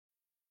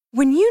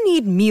When you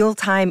need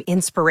mealtime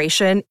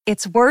inspiration,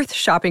 it's worth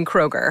shopping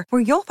Kroger,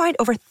 where you'll find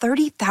over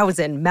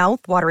 30,000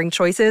 mouth-watering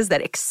choices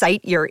that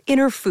excite your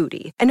inner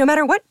foodie. And no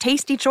matter what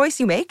tasty choice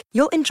you make,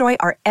 you'll enjoy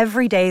our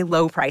everyday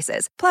low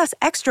prices, plus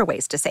extra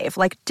ways to save,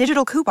 like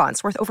digital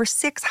coupons worth over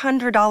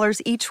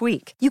 $600 each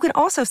week. You can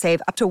also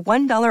save up to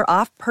 $1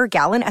 off per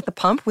gallon at the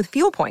pump with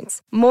fuel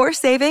points. More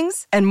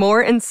savings and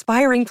more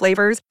inspiring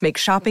flavors make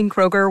shopping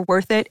Kroger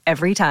worth it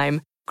every time.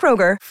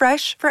 Kroger,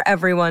 fresh for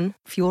everyone.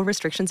 Fuel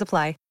restrictions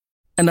apply.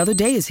 Another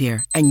day is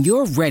here, and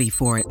you're ready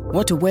for it.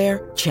 What to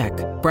wear? Check.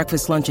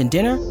 Breakfast, lunch, and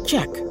dinner?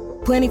 Check.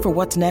 Planning for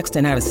what's next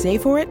and how to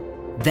save for it?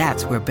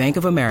 That's where Bank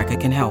of America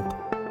can help.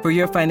 For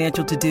your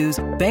financial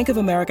to-dos, Bank of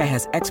America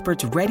has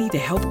experts ready to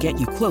help get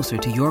you closer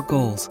to your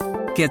goals.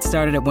 Get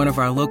started at one of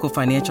our local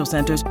financial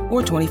centers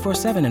or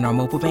 24/7 in our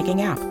mobile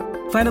banking app.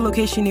 Find a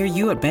location near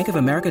you at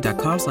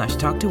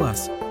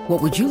bankofamerica.com/talktous.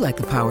 What would you like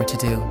the power to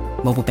do?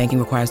 Mobile banking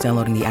requires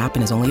downloading the app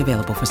and is only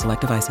available for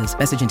select devices.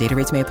 Message and data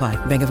rates may apply.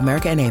 Bank of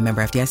America N.A.,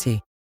 member FDIC.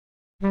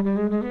 I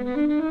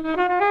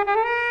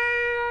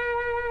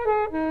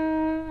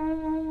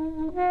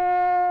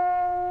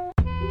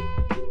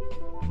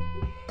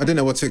didn't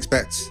know what to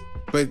expect,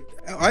 but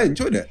I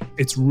enjoyed it.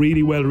 It's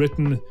really well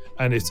written,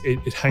 and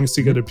it hangs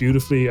together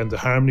beautifully, and the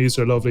harmonies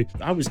are lovely.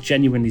 I was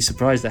genuinely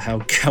surprised at how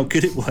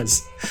good it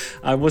was.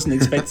 I wasn't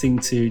expecting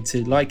to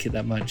like it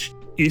that much.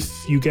 If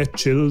you get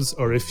chills,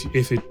 or if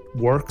it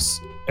works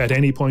at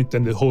any point,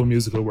 then the whole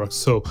musical works.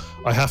 So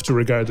I have to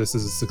regard this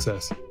as a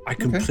success. I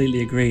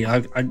completely agree.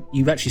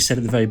 You actually said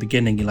at the very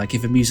beginning, you're like,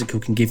 if a musical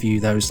can give you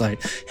those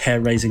like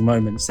hair-raising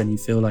moments, then you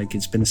feel like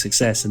it's been a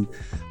success. And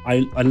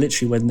I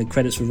literally, when the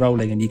credits were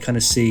rolling and you kind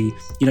of see,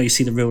 you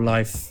see the real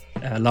life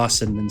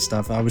Larson and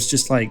stuff, I was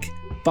just like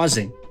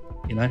buzzing,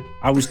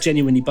 I was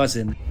genuinely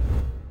buzzing.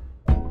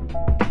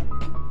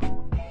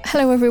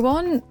 Hello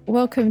everyone,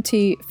 welcome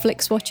to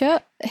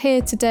FlixWatcher.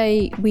 Here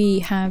today we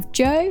have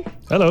Joe.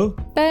 Hello.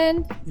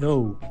 Ben.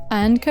 Yo.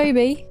 And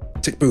Kobe.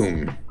 Tick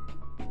boom.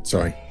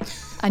 Sorry.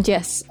 And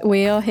yes,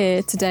 we are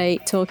here today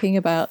talking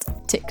about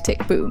Tick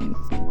Tick Boom.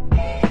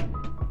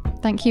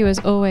 Thank you as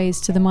always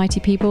to the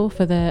mighty people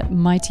for their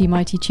mighty,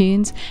 mighty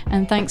tunes.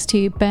 And thanks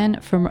to Ben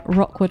from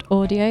Rockwood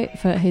Audio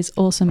for his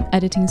awesome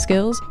editing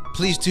skills.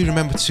 Please do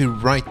remember to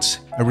write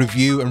a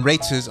review and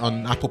rate us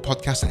on Apple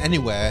Podcasts and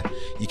anywhere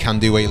you can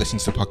do where you listen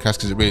to the podcast,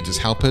 because it really does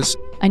help us.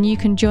 And you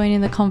can join in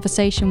the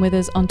conversation with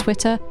us on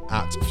Twitter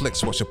at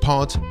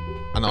FlixWatcherPod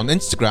and on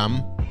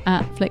Instagram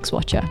at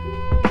FlixWatcher.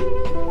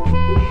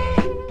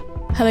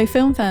 Hello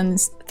film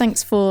fans,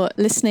 thanks for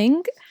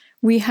listening.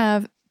 We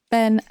have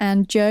Ben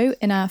and Joe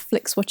in our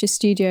FlixWatcher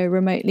studio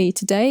remotely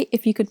today.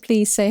 If you could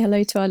please say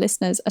hello to our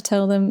listeners and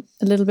tell them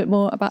a little bit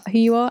more about who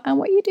you are and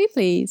what you do,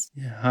 please.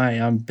 Yeah, hi,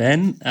 I'm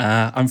Ben.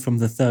 I'm from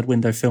the Third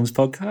Window Films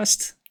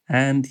podcast.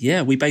 And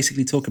yeah, we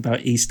basically talk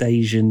about East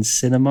Asian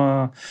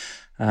cinema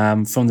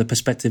from the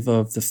perspective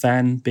of the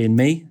fan being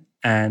me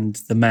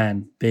and the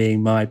man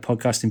being my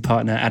podcasting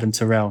partner, Adam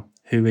Terrell,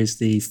 who is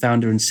the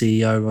founder and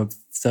CEO of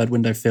Third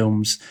Window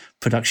Films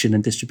production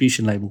and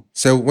distribution label.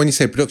 So when you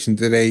say production,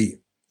 do they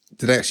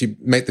actually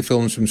make the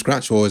films from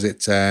scratch, or is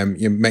it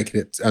you're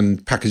making it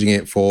and packaging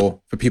it for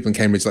people in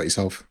Cambridge like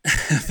yourself?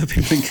 For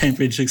people in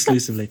Cambridge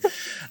exclusively.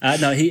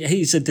 No,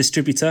 he's a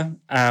distributor,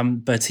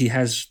 but he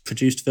has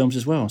produced films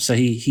as well. So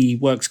he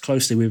works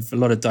closely with a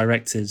lot of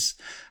directors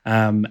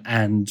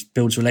and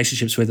builds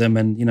relationships with them,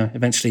 and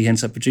eventually he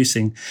ends up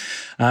producing.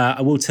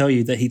 I will tell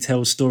you that he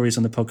tells stories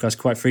on the podcast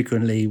quite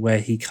frequently where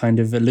he kind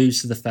of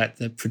alludes to the fact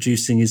that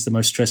producing is the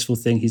most stressful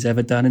thing he's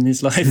ever done in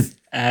his life,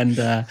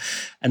 and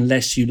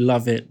unless you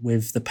love it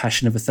with the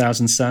passion of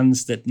 1,000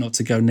 suns, that not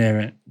to go near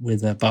it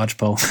with a barge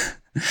pole.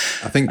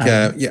 I think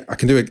I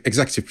can do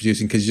executive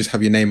producing because you just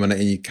have your name on it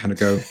and you kind of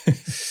go.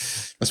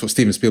 That's what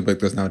Steven Spielberg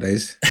does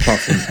nowadays, apart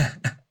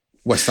from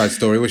West Side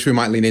Story, which we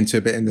might lean into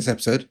a bit in this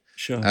episode.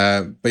 Sure.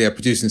 But yeah,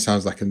 producing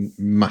sounds like a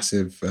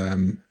massive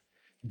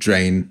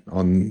drain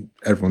on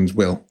everyone's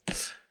will.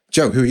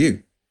 Joe, who are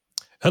you?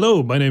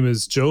 Hello, my name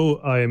is Joe.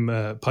 I'm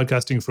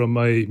podcasting from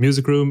my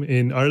music room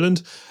in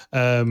Ireland.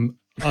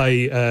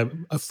 I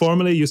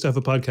formerly used to have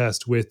a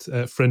podcast with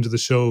a friend of the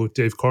show,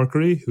 Dave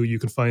Corkery, who you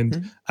can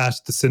find at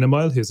The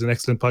Cinemile. He has an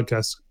excellent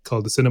podcast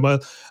called The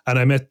Cinemile. And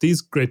I met these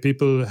great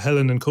people,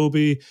 Helen and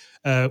Kobe,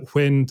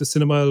 when The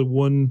Cinemile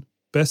won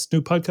Best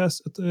New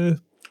Podcast at the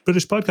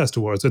British Podcast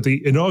Awards, at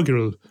the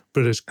inaugural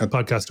British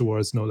Podcast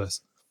Awards, no less.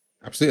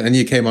 Absolutely. And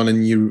you came on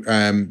and you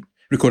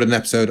recorded an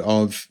episode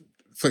of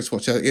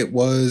FlixWatcher. It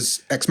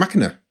was Ex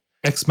Machina.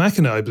 Ex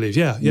Machina, I believe.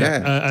 Yeah.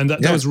 And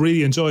that was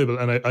really enjoyable.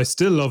 And I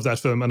still love that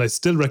film, and I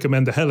still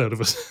recommend the hell out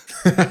of it.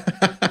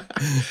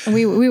 And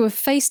we were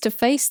face to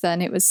face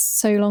then. It was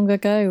so long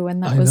ago when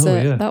that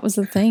was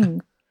a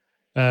thing.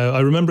 I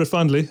remember it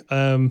fondly.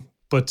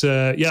 But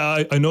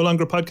I no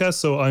longer podcast,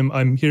 so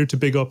I'm here to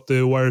big up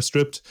the Wire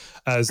Stripped,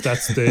 as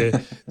that's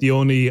the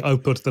only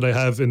output that I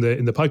have in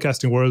the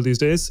podcasting world these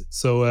days.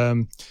 So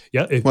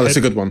it's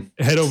a good one.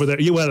 Head over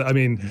there. Yeah, well, I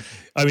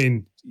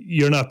mean,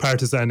 you're not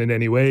partisan in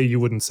any way. You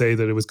wouldn't say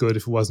that it was good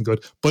if it wasn't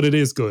good, but it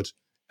is good.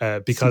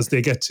 because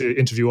they get to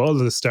interview all of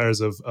the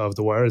stars of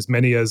The Wire, as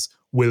many as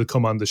will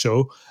come on the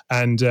show,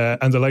 and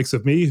the likes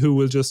of me, who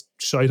will just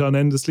shite on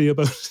endlessly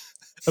about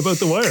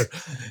The Wire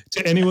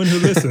to anyone who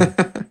listens.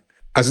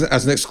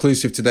 As an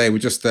exclusive today, we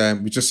just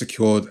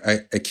secured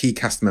a key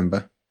cast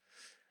member,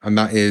 and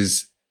that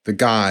is the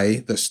guy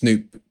that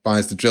Snoop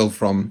buys the drill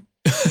from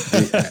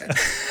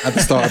at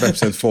the start of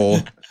episode 4,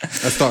 at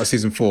the start of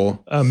season 4.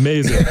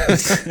 Amazing.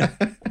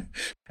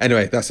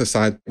 Anyway, that's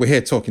aside. We're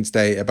here talking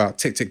today about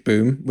Tick, Tick,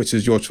 Boom, which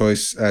is your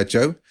choice,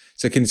 Joe.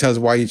 So can you tell us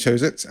why you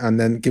chose it, and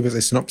then give us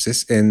a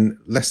synopsis in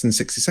less than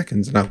 60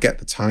 seconds, and I'll get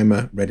the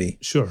timer ready.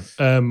 Sure.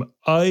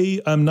 I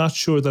am not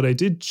sure that I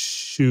did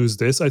choose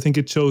this. I think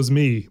it chose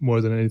me more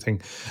than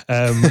anything.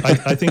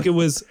 I think it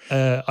was,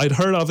 I'd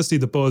heard obviously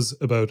the buzz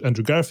about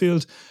Andrew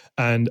Garfield,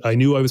 and I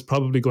knew I was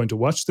probably going to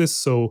watch this.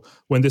 So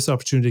when this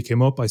opportunity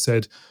came up, I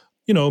said,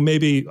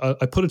 maybe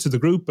I put it to the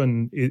group,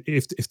 and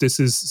if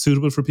this is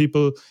suitable for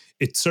people,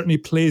 it certainly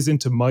plays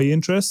into my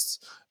interests.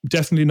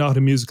 Definitely not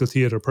a musical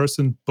theatre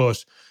person,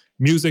 but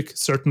music,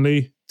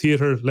 certainly,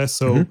 theatre, less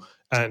so,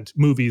 and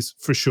movies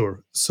for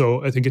sure.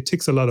 So I think it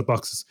ticks a lot of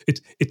boxes.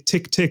 It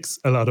ticks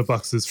a lot of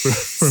boxes for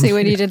See me.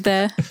 what you did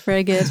there.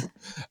 Very good.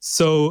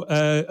 So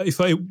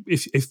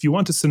if you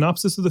want a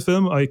synopsis of the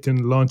film, I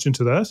can launch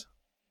into that.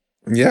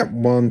 Yeah,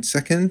 1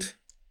 second.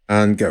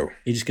 And go.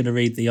 You're just going to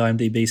read the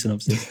IMDb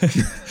synopsis.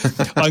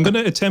 I'm going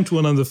to attempt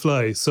one on the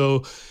fly.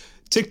 So,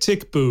 Tick,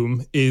 Tick,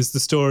 Boom is the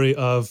story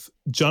of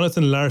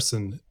Jonathan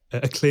Larson,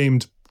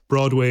 acclaimed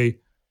Broadway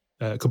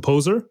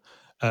composer.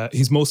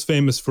 He's most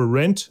famous for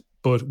Rent,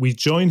 but we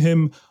join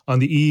him on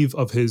the eve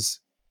of his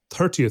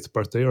 30th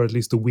birthday, or at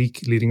least the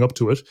week leading up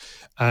to it.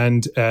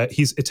 And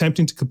he's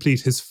attempting to complete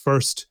his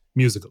first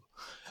musical.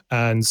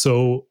 And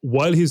so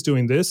while he's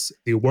doing this,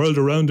 the world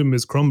around him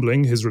is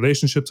crumbling. His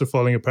relationships are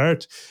falling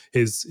apart.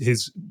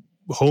 His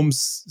home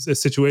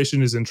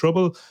situation is in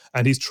trouble.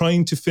 And he's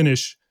trying to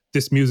finish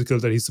this musical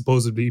that he's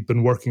supposedly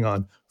been working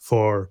on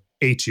for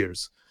 8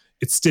 years.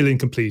 It's still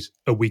incomplete,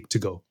 a week to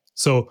go.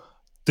 So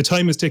the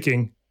time is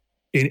ticking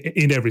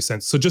in every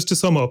sense. So just to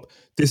sum up,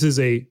 this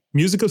is a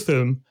musical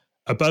film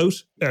about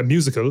a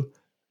musical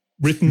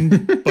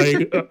written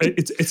by...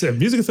 it's a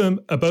musical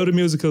film about a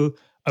musical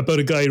about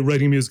a guy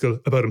writing a musical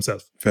about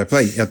himself. Fair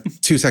play. You have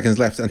 2 seconds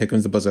left, and here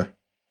comes the buzzer.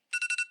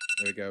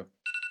 There we go.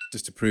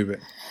 Just to prove it.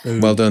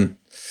 Well done.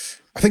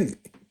 I think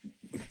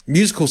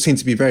musicals seem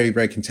to be very,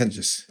 very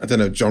contentious. I don't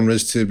know,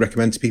 genres to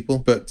recommend to people,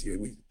 but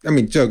I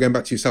mean, Joe, going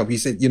back to yourself, you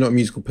said you're not a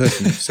musical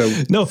person, so...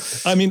 No,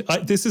 I mean,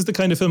 this is the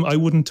kind of film I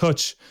wouldn't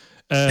touch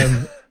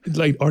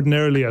like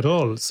ordinarily at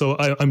all. So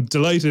I'm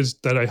delighted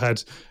that I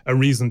had a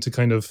reason to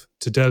kind of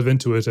to delve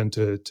into it and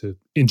to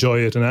enjoy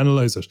it and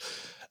analyze it.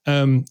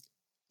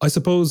 I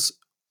suppose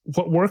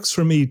what works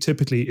for me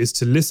typically is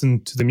to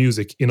listen to the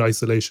music in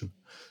isolation.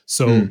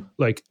 So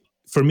like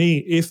for me,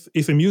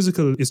 if a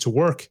musical is to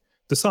work,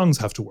 the songs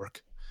have to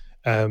work.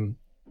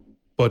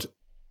 But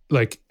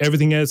like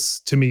everything else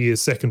to me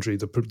is secondary.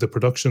 The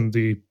production,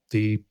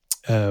 the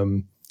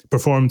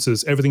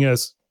performances, everything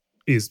else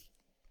is,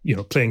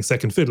 playing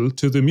second fiddle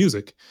to the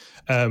music.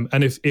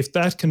 And if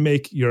that can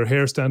make your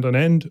hair stand on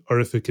end,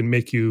 or if it can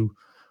make you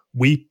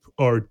weep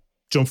or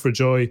jump for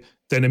joy,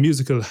 then a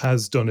musical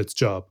has done its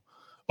job.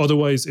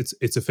 Otherwise,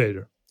 it's a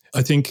failure.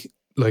 I think,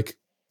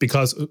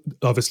 because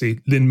obviously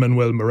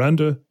Lin-Manuel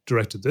Miranda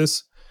directed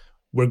this,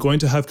 we're going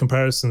to have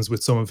comparisons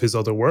with some of his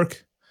other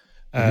work,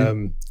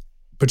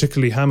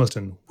 particularly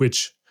Hamilton,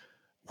 which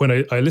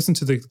when I listened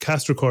to the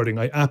cast recording,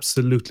 I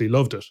absolutely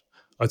loved it.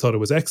 I thought it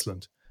was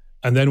excellent.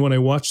 And then when I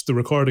watched the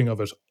recording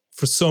of it,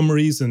 for some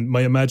reason,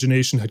 my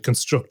imagination had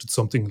constructed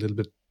something a little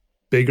bit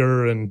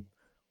bigger and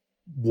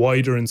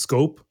wider in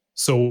scope.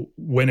 So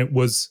when it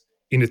was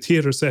in a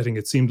theater setting,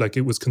 it seemed like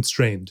it was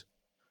constrained.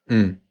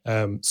 So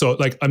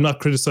I'm not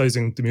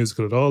criticizing the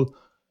musical at all.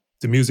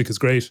 The music is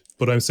great,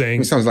 but I'm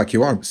saying... It sounds like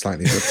you are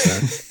slightly.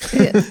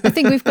 But, I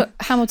think we've got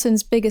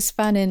Hamilton's biggest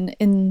fan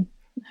in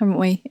haven't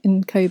we,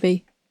 in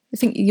Kobe? I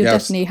think you're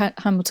definitely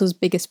Hamilton's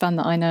biggest fan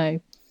that I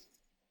know.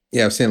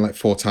 Yeah, I've seen it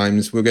 4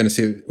 times. We're going to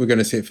see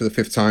it for the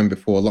 5th time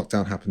before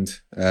lockdown happened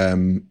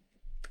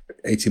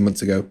 18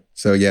 months ago.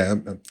 So yeah,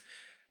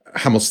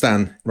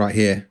 Hamilton right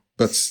here.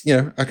 But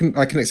I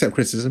can accept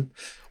criticism.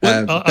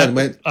 Well,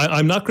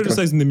 I'm not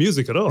criticizing the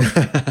music at all. No,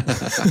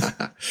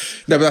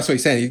 but that's what you're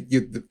saying.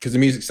 Because the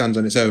music stands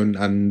on its own,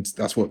 and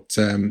that's what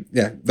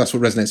that's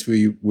what resonates for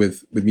you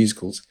with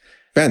musicals.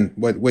 Ben,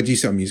 where do you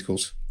sit on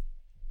musicals?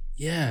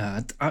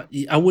 Yeah,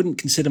 I wouldn't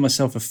consider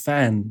myself a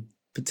fan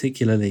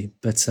particularly,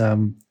 but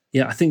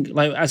I think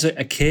as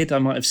a kid I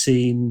might have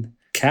seen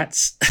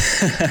Cats.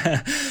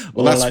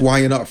 Well, that's why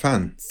you're not a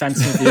fan.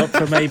 Phantom of the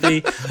Opera,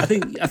 maybe. I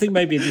think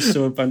maybe I just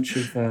saw a bunch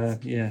of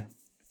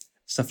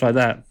stuff like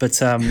that.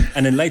 But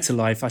and in later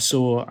life, I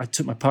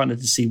took my partner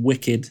to see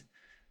Wicked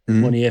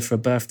one year for a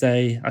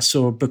birthday. I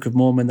saw a Book of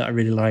Mormon that I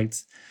really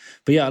liked.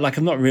 But yeah,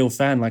 I'm not a real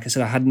fan. Like I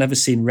said, I had never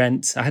seen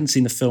Rent. I hadn't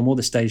seen the film or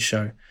the stage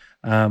show.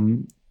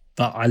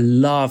 But I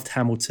loved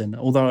Hamilton.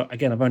 Although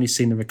again, I've only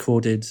seen the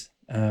recorded,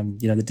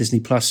 the Disney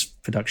Plus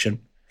production.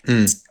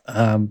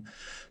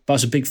 But I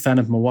was a big fan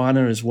of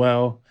Moana as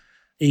well.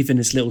 Even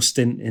his little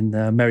stint in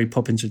Mary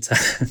Poppins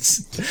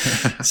Returns.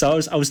 So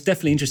I was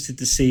definitely interested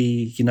to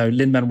see,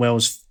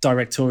 Lin-Manuel's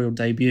directorial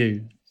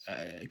debut,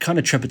 kind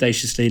of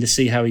trepidatiously to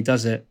see how he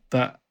does it.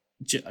 But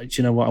do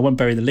you know what? I won't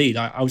bury the lead.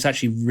 I was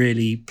actually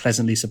really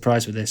pleasantly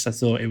surprised with this. I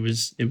thought it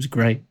was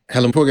great.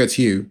 Helen, before we go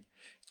to you,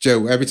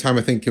 Joe, every time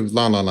I think of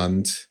La La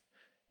Land,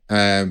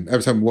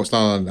 every time I watch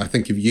La La Land, I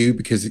think of you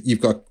because you've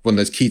got one of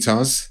those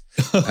guitars.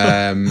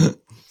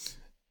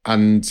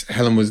 And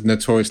Helen was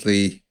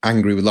notoriously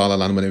angry with La La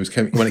Land when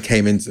it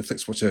came into the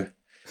FlixWatcher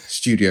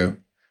studio.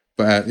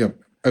 But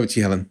over to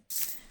you, Helen.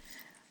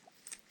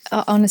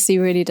 I honestly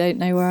really don't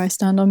know where I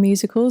stand on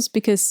musicals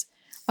because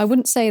I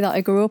wouldn't say that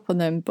I grew up on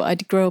them, but I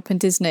did grow up in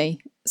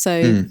Disney.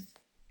 So,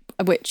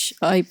 which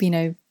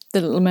The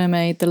Little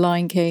Mermaid, The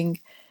Lion King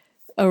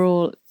are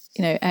all,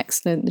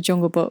 excellent. The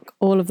Jungle Book,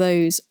 all of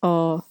those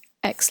are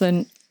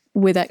excellent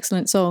with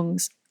excellent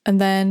songs.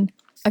 And then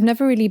I've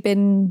never really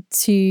been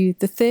to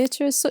the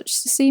theatre as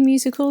such to see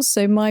musicals.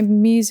 So my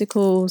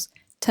musicals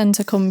tend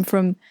to come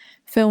from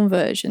film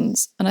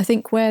versions. And I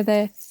think where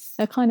they're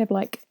kind of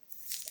like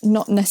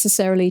not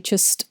necessarily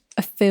just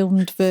a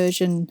filmed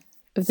version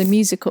of the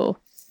musical,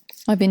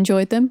 I've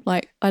enjoyed them.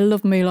 Like, I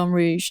love Moulin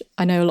Rouge.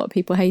 I know a lot of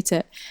people hate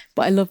it,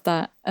 but I love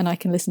that, and I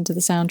can listen to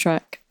the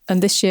soundtrack.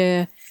 And this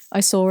year I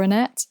saw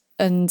Annette,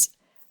 and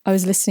I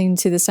was listening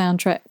to the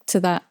soundtrack to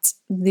that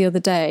the other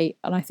day,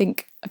 and I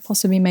think I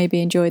possibly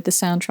maybe enjoyed the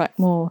soundtrack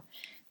more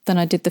than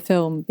I did the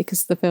film,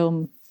 because the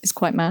film is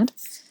quite mad.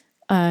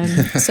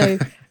 So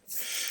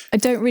I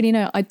don't really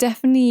know. I'm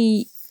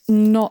definitely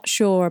not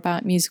sure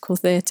about musical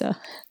theatre.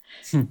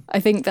 I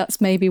think that's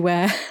maybe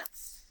where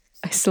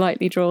I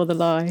slightly draw the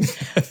line.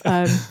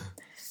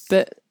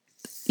 But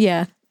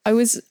yeah, I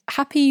was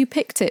happy you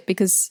picked it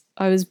because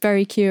I was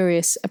very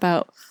curious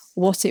about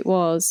what it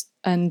was.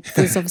 And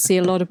there's obviously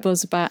a lot of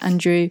buzz about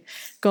Andrew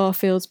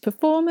Garfield's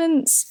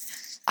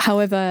performance.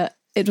 However,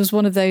 it was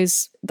one of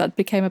those that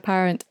became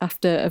apparent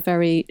after a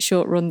very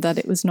short run that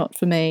it was not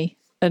for me.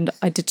 And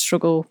I did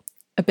struggle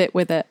a bit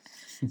with it.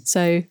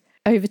 So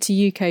over to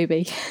you,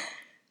 Kobe.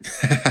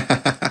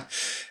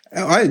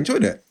 I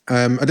enjoyed it.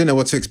 I didn't know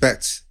what to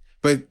expect,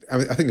 but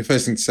I think the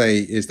first thing to say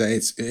is that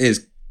it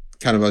is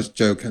kind of, as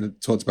Joe kind of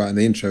talked about in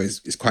the intro,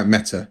 is quite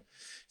meta.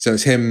 So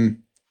it's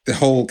him. The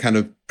whole kind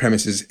of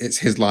premise is it's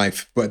his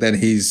life, but then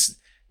he's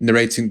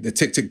narrating the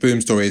Tick Tick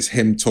Boom story is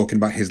him talking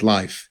about his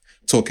life,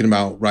 talking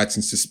about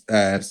writing.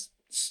 I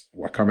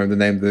can't remember the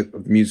name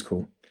of the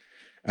musical.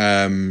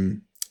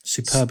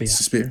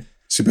 Superbia.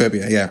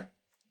 Superbia, yeah.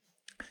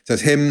 So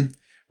it's him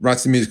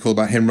writing the musical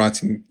about him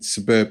writing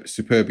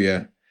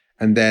Superbia,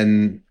 and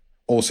then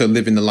also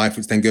living the life,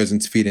 which then goes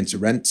into feed into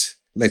Rent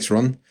later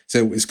on.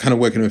 So it's kind of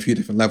working on a few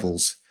different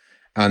levels.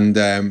 And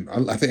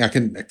I think I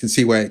can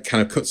see where it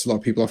kind of cuts a lot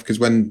of people off, because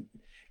when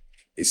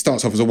it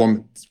starts off as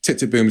Tick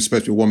Tick Boom is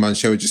supposed to be a one-man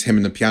show, just him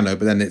and the piano,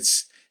 but then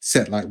it's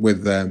set like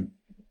with,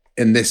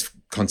 in this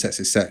context,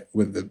 it's set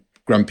with the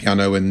grand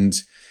piano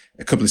and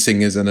a couple of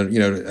singers and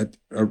a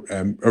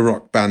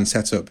rock band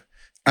setup.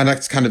 And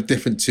that's kind of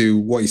different to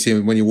what you see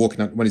when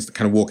he's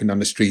kind of walking down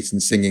the street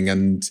and singing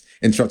and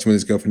interacting with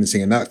his girlfriend and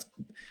singing that.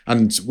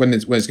 And when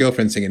his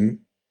girlfriend's singing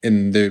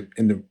in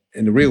the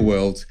real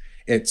world,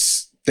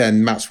 it's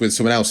then matched with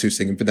someone else who's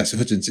singing. Vanessa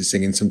Hudgens is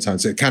singing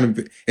sometimes. So it kind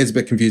of is a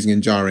bit confusing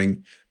and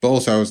jarring. But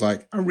also I was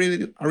like, I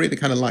really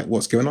kind of like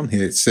what's going on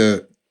here. It's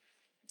not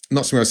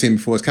something I've seen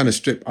before. It's kind of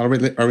stripped. I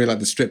really like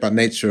the stripped back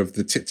nature of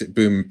the Tick Tick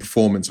Boom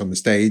performance on the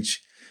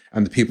stage,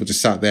 and the people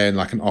just sat there in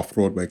like an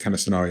off-Broadway kind of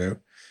scenario.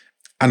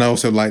 And I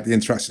also like the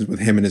interactions with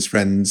him and his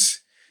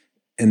friends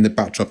in the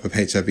backdrop of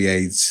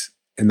HIV/AIDS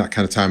in that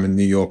kind of time in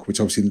New York,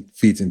 which obviously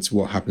feeds into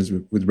what happens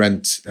with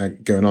Rent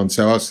going on.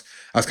 So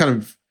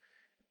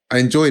I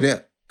enjoyed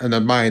it and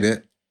admired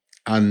it.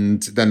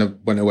 And then I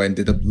went away and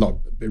did a lot of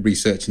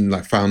research and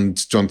like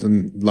found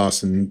Jonathan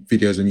Larson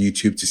videos on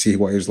YouTube to see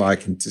what he was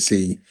like and to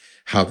see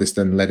how this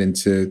then led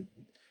into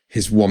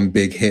his one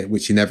big hit,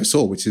 which he never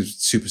saw, which is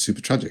super,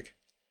 super tragic.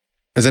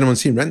 Has anyone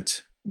seen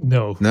Rent?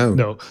 No.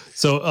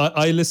 So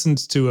I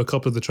listened to a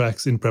couple of the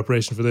tracks in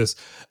preparation for this,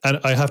 and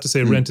I have to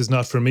say Rent is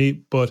not for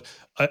me, but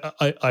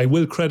I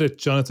will credit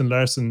Jonathan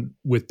Larson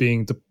with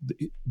being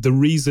the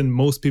reason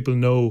most people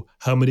know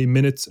how many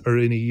minutes are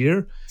in a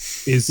year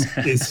is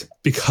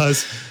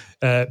because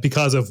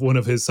of one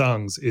of his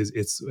songs.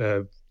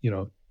 You've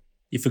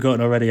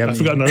forgotten already, haven't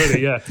you? I've forgotten already,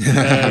 yeah.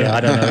 Yeah,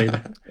 I don't know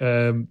either.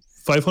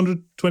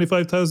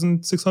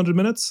 525,600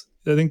 minutes.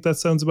 I think that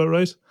sounds about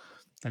right.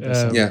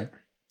 Yeah.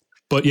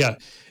 But yeah,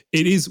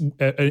 it is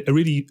a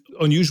really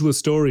unusual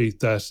story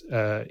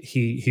that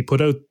he put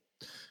out,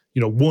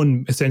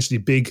 one essentially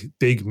big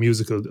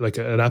musical, like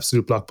an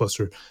absolute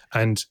blockbuster.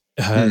 And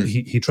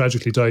he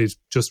tragically died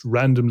just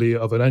randomly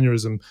of an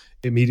aneurysm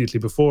immediately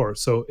before.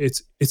 So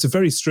it's a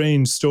very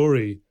strange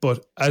story.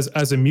 But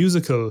as a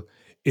musical,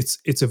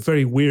 it's a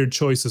very weird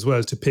choice as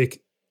well to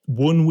pick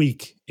 1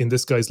 week in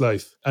this guy's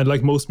life. And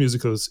like most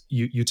musicals,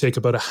 you take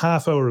about a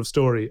half hour of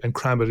story and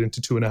cram it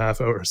into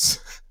 2.5 hours.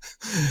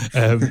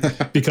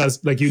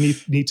 Because like you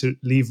need to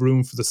leave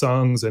room for the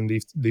songs and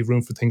leave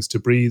room for things to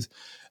breathe.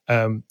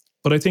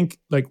 But I think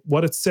like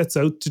what it sets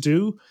out to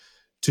do,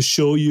 to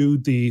show you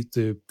the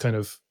kind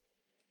of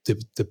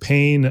the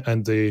pain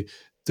and the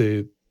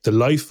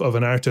life of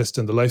an artist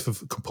and the life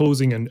of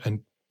composing and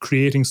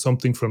creating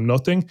something from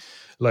nothing,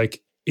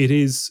 like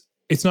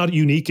it's not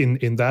unique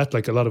in that.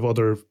 Like a lot of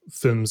other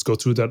films go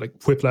through that. Like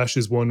Whiplash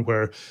is one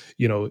where,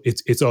 you know,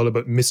 it's all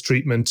about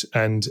mistreatment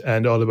and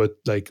all about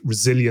like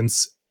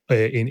resilience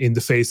in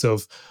the face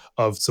of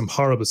some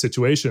horrible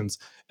situations.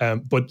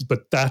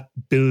 But that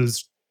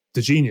builds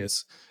the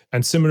genius.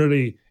 And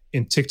similarly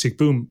in Tick, Tick,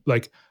 Boom,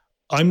 like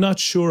I'm not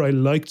sure I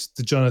liked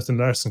the Jonathan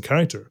Larson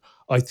character.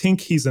 I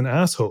think he's an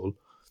asshole,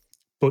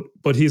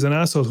 but he's an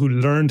asshole who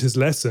learned his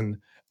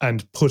lesson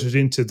and put it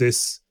into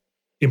this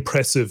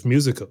impressive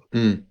musical.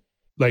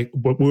 Like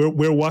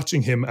we're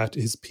watching him at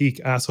his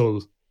peak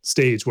asshole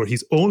stage where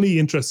he's only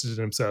interested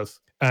in himself,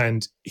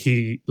 and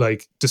he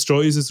like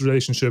destroys his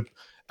relationship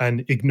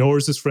and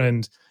ignores his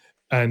friend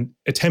and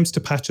attempts to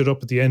patch it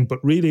up at the end.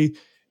 But really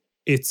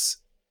it's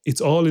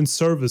all in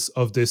service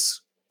of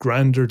this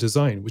grander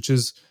design, which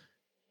is,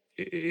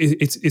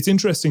 it's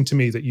interesting to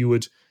me that you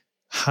would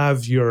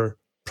have your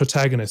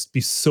protagonist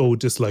be so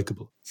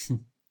dislikable.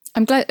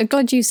 I'm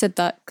glad you said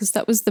that, because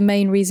that was the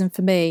main reason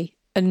for me.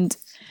 And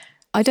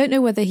I don't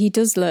know whether he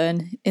does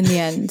learn in the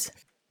end.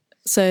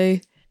 So,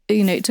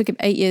 you know, it took him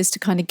 8 years to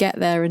kind of get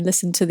there and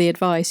listen to the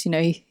advice. You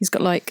know, he's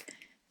got like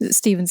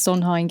Stephen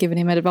Sondheim giving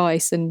him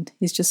advice, and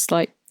he's just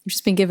like, you've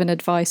just been given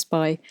advice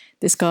by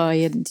this guy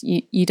and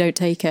you don't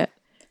take it.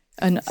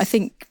 And I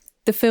think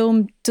the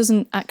film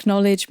doesn't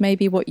acknowledge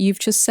maybe what you've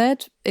just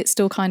said. It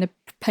still kind of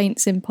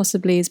paints him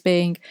possibly as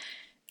being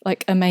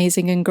like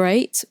amazing and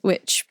great,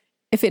 which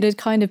if it had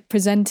kind of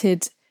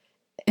presented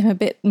him a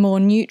bit more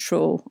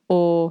neutral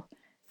or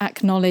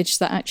acknowledged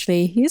that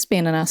actually he is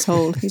being an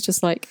asshole. He's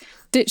just like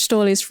ditched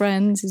all his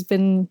friends. He's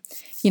been,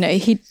 you know,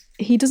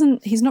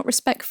 he's not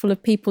respectful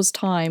of people's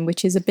time,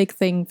 which is a big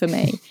thing for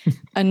me.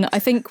 And I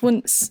think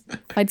once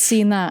I'd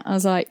seen that, I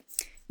was like,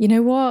 you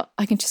know what?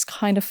 I can just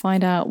kind of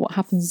find out what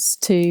happens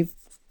to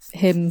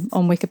him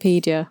on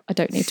Wikipedia. I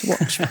don't need to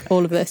watch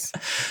all of this.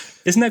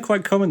 Isn't that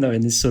quite common though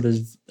in this sort of,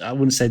 I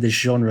wouldn't say this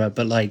genre,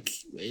 but like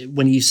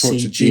when you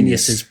see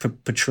geniuses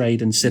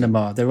portrayed in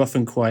cinema, they're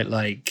often quite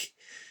like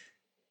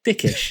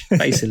dickish,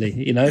 basically,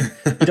 you know?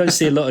 You don't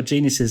see a lot of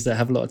geniuses that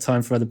have a lot of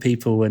time for other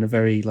people and are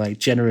very like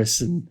generous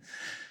and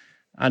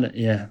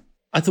yeah.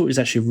 I thought it was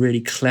actually a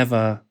really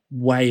clever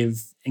way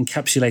of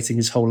encapsulating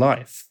his whole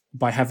life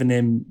by having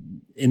him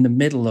in the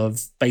middle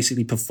of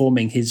basically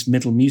performing his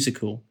middle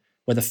musical,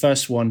 where the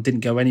first one didn't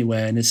go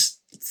anywhere and his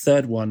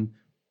third one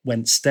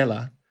went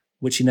stellar,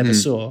 which he never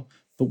saw.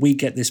 But we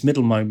get this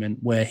middle moment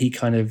where he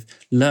kind of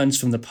learns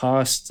from the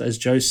past, as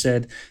Joe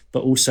said,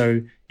 but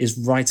also is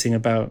writing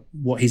about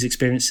what he's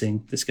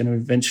experiencing that's going to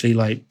eventually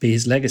like be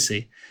his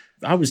legacy.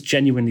 I was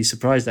genuinely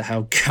surprised at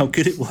how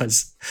good it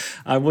was.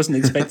 I wasn't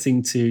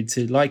expecting to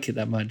like it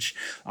that much.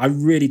 I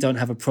really don't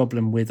have a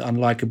problem with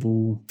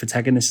unlikable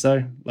protagonists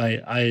though.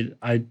 Like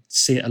I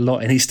see it a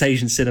lot in East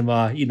Asian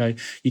cinema. You know,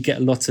 you get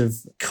a lot of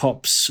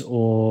cops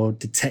or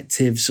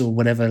detectives or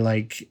whatever,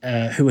 like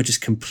who are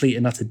just complete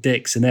and utter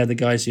dicks, and they're the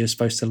guys you're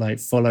supposed to like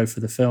follow for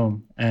the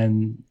film.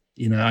 And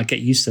you know, I get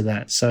used to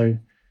that. So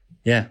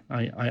yeah,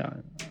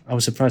 I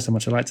was surprised how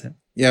much I liked it.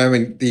 Yeah, I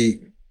mean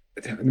the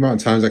amount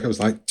of times like I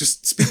was like,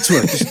 just speak to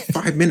her, just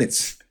 5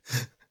 minutes.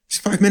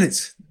 Just 5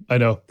 minutes. I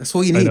know. That's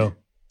all you need. I know.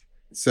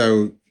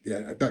 So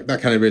yeah, that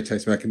kind of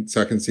irritates me. I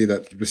can see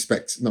that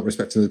not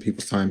respecting other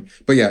people's time.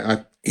 But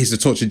yeah, he's a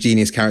tortured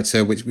genius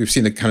character, which we've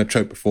seen the kind of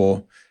trope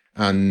before.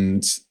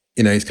 And,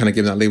 you know, he's kind of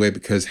given that leeway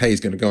because, hey, he's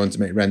going to go on to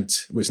make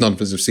Rent, which none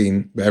of us have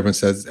seen, but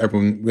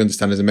everyone we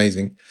understand is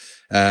amazing.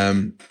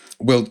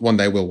 One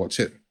day we'll watch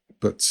it.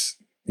 But,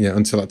 you know,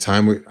 until that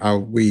time,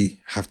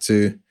 we have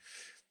to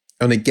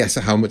only guess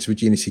at how much of a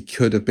genius he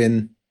could have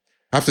been.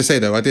 I have to say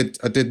though, I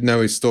did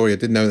know his story. I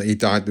did know that he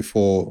died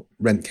before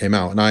Rent came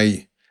out, and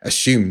I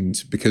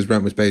assumed because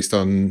Rent was based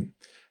on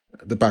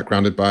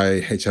backgrounded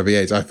by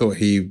HIV/AIDS, I thought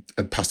he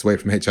had passed away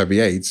from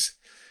HIV/AIDS.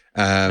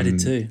 I did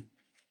too.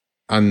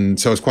 And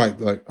so I was quite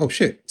like, oh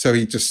shit! So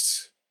he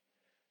just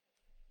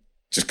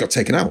got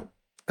taken out,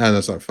 and I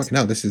was like, fucking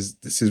hell, this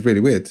is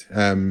really weird.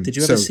 Did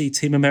you ever see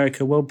Team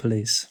America: World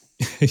Police?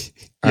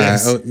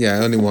 Yes.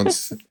 Only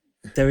once.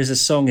 There is a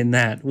song in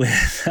that where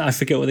I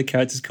forget what the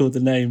character's called,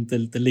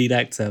 the lead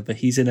actor, but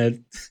he's in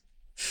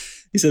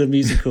a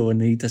musical and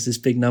he does this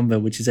big number,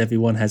 which is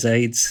Everyone Has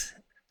AIDS.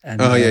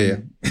 And,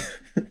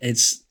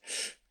 it's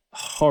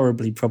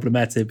horribly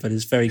problematic, but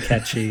it's very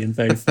catchy and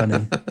very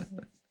funny.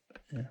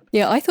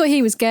 Yeah, I thought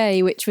he was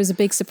gay, which was a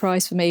big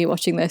surprise for me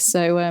watching this.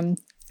 So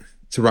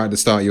to right at the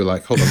start, you were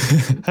like, hold on.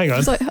 Hang on. I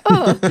was like,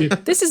 oh,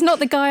 this is not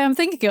the guy I'm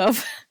thinking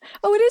of.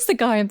 Oh, it is the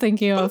guy I'm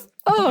thinking of.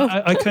 Oh.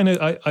 I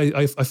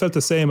felt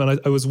the same. And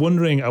I was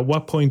wondering at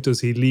what point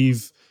does he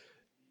leave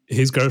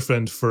his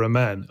girlfriend for a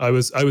man. I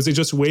was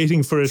just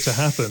waiting for it to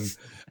happen.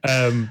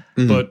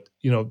 But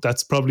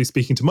that's probably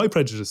speaking to my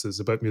prejudices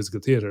about musical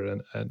theatre.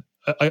 And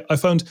I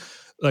found,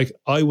 like,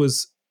 I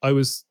was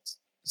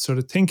sort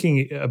of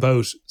thinking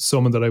about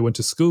someone that I went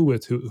to school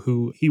with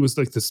who he was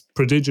like this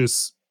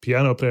prodigious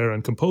piano player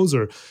and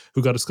composer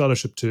who got a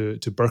scholarship to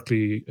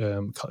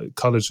Berklee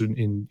College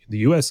in the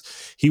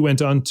US. He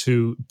went on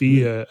to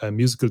be a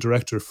musical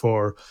director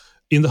for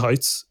In the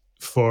Heights,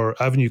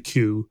 for Avenue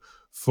Q,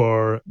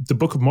 for The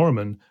Book of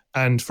Mormon,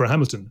 and for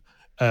Hamilton.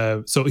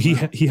 So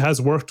he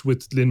has worked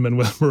with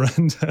Lin-Manuel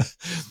Miranda.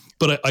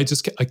 But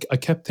I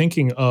kept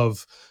thinking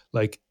of,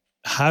 like,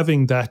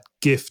 having that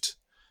gift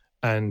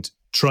and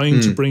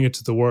trying to bring it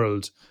to the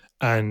world,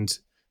 and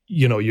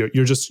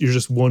you're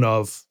just one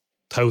of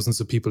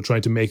thousands of people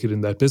trying to make it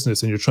in that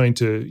business, and you're trying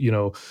to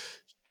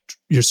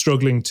you're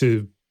struggling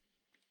to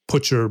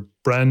put your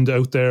brand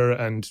out there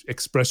and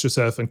express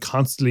yourself, and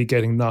constantly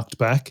getting knocked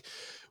back,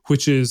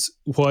 which is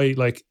why,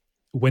 like,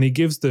 when he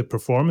gives the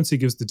performance, he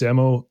gives the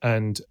demo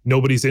and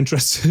nobody's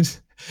interested,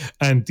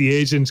 and the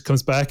agent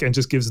comes back and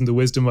just gives him the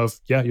wisdom of,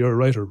 yeah, you're a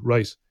writer,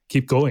 right,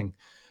 keep going,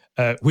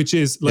 which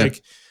is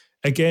like,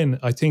 again,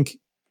 I think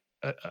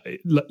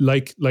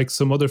like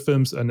some other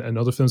films and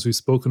other films we've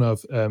spoken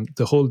of,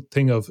 the whole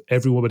thing of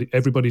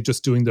everybody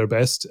just doing their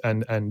best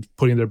and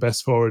putting their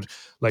best forward,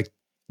 like,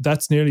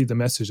 that's nearly the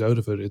message out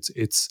of it.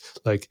 It's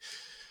like,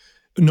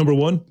 number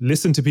one,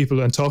 listen to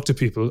people and talk to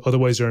people,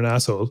 otherwise you're an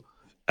asshole.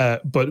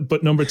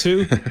 But number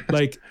two,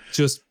 like,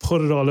 just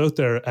put it all out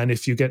there, and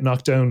if you get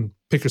knocked down,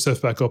 pick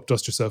yourself back up,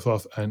 dust yourself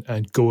off,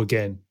 and go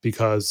again,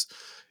 because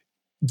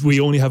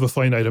we only have a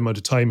finite amount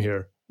of time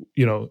here.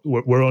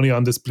 We're only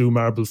on this blue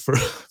marble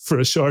for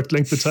a short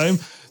length of time.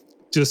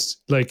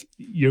 Just, like,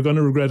 you're going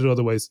to regret it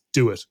otherwise.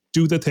 Do it.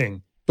 Do the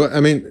thing. But I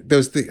mean,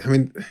 because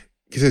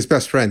his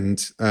best friend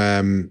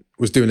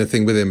was doing a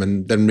thing with him,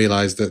 and then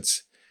realized that,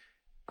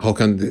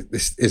 Håkan,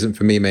 this isn't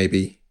for me,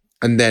 maybe.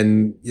 And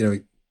then,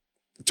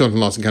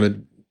 Jonathan Larson kind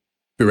of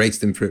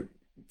berated him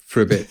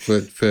for a bit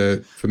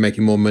for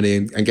making more money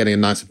and getting a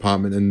nice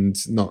apartment and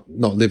not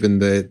living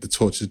the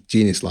tortured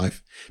genius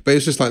life. But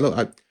it's just like,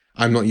 look,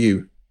 I'm not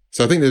you.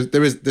 So I think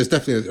there's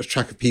definitely a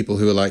track of people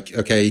who are like,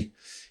 okay,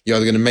 you're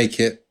either going to make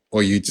it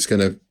or you're just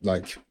going to,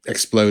 like,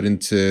 explode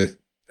into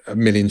a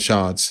million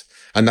shards.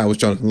 And that was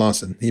Jonathan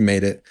Larson. He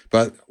made it.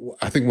 But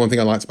I think one thing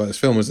I liked about this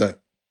film was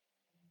that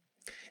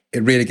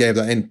it really gave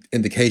that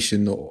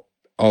indication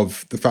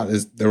of the fact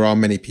that there are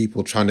many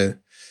people trying to.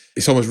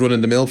 It's almost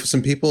running the mill for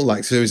some people.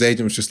 Like, so his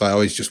agent was just like,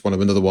 oh, he's just one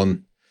of another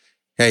one.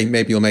 Hey,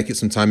 maybe you'll make it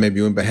sometime, maybe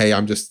you won't. But hey,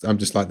 I'm just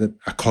like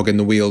a cog in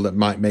the wheel that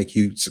might make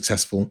you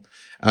successful.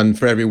 And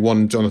for every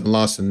one Jonathan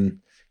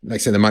Larson, like I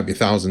said, there might be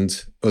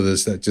 1,000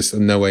 others that just are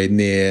nowhere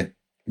near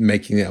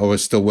making it, or are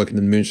still working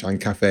in the Moonshine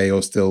Cafe,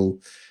 or still,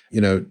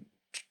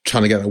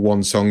 trying to get that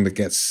one song that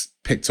gets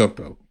picked up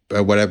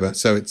or whatever.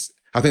 So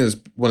I think it's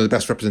one of the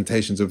best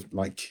representations of,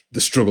 like,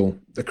 the struggle,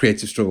 the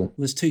creative struggle.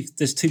 There's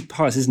two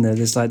parts, isn't there?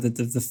 There's, like,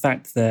 the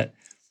fact that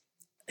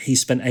he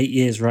spent 8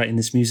 years writing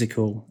this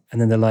musical, and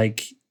then they're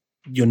like,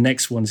 your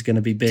next one's going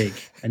to be big.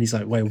 And he's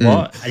like, wait,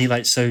 what? And he,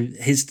 like, so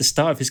the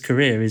start of his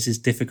career is his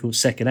difficult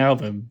second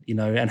album,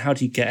 and how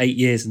do you get 8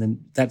 years? And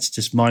then that's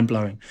just mind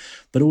blowing.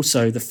 But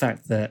also the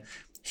fact that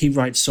he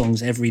writes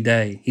songs every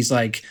day. He's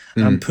like,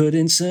 I'm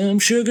putting some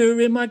sugar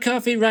in my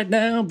coffee right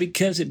now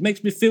because it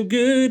makes me feel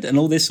good, and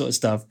all this sort of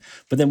stuff.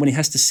 But then when he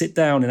has to sit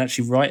down and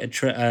actually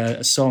write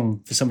a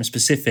song for something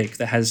specific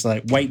that has,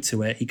 like, weight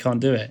to it, he can't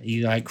do it.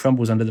 He, like,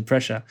 crumbles under the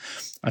pressure.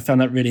 I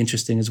found that really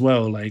interesting as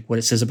well, like what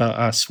it says about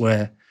us,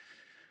 where,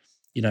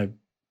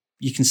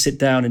 you can sit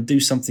down and do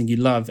something you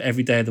love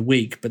every day of the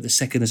week, but the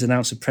second there's an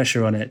ounce of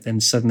pressure on it, then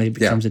suddenly it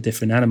becomes a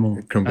different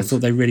animal. I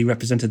thought they really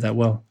represented that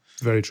well.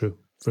 Very true.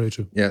 Very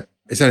true. Yeah.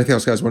 Is there anything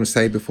else you guys want to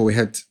say before we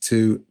head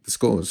to the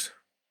scores?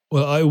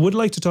 Well, I would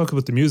like to talk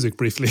about the music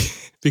briefly,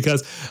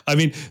 because I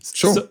mean,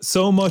 sure.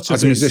 so much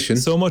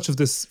of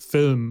this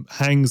film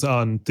hangs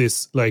on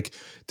this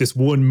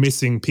one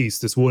missing piece,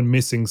 this one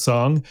missing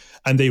song,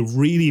 and they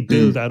really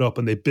build that up,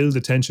 and they build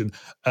the tension,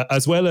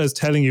 as well as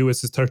telling you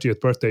it's his 30th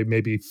birthday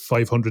maybe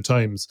 500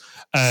 times.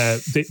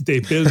 They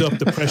build up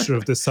the pressure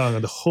of this song,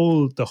 and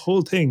the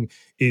whole thing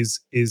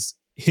is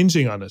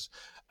hinging on it.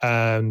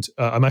 And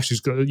I'm actually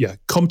just going to,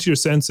 Come to Your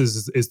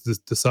Senses is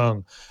the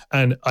song.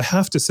 And I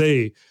have to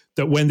say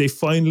that when they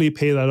finally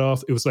pay that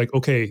off, it was like,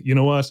 okay, you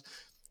know what?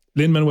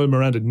 Lin-Manuel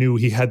Miranda knew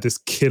he had this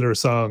killer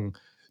song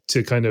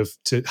to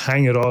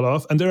hang it all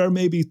off. And there are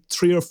maybe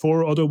 3 or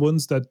 4 other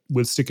ones that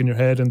will stick in your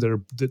head and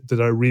that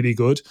are really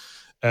good.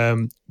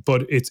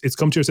 But it's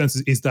Come to Your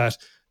Senses is that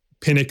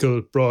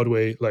pinnacle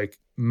Broadway, like,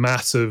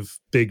 massive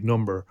big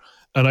number.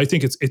 And I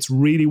think it's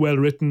really well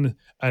written,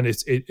 and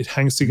it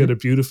hangs together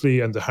beautifully,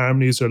 and the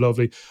harmonies are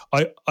lovely.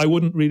 I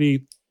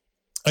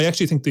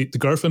actually think the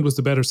girlfriend was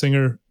the better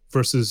singer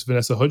versus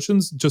Vanessa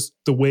Hudgens. Just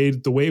the way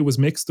it was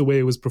mixed, the way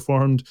it was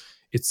performed,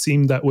 it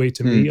seemed that way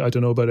to me. I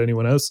don't know about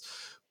anyone else,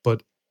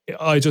 but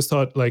I just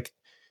thought, like,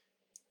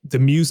 the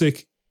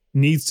music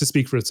needs to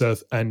speak for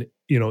itself. And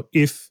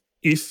if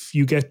if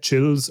you get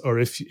chills or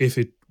if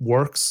it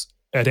works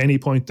at any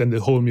point, then the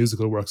whole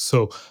musical works.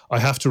 So I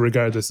have to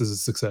regard this as a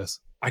success.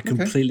 I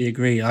completely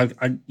agree.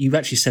 You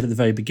actually said at the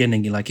very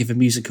beginning, you're like, if a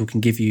musical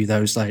can give you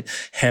those like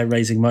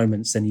hair-raising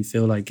moments, then you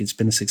feel like it's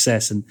been a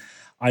success. And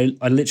I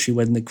literally,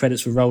 when the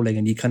credits were rolling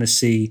and you kind of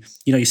see,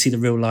 you see the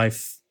real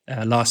life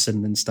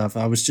Larson and stuff,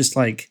 I was just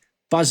like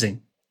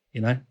buzzing,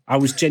 I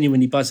was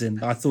genuinely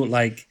buzzing. I thought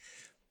like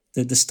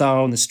the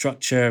style and the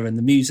structure and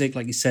the music,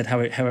 like you said, how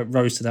it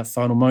rose to that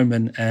final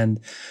moment. And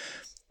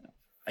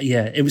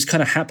yeah, it was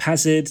kind of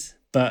haphazard,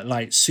 but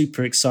like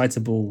super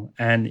excitable.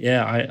 And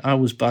yeah, I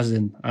was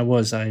buzzing. I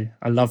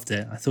loved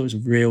it. I thought it was a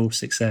real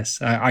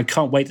success. I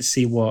can't wait to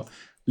see what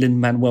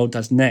Lin-Manuel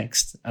does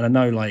next. And I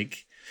know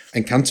like...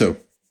 Encanto.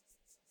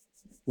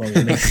 Well,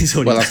 I mean, he's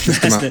already that's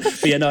just come out.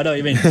 But yeah, no, I know what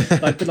you mean.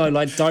 But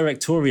like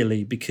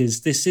directorially,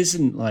 because this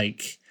isn't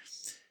like...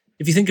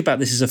 If you think about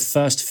this as a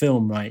first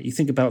film, right? You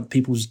think about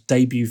people's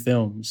debut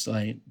films.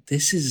 Like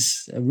this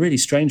is a really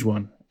strange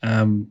one.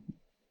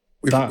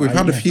 We've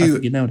had a few...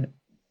 You nailed it.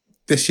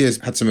 This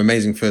year's had some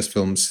amazing first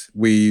films.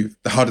 The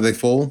Harder They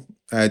Fall,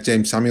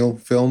 James Samuel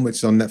film, which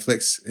is on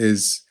Netflix,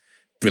 is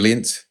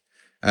brilliant.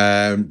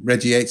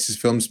 Reggie Yates'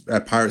 films,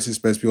 Pirates, is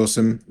supposed to be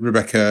awesome.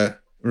 Rebecca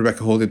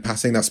Hall did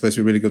Passing. That's supposed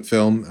to be a really good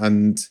film.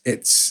 And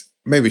it's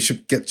maybe we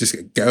should get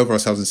over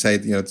ourselves and say,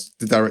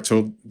 the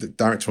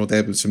directorial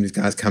debut of some of these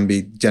guys can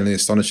be genuinely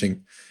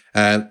astonishing.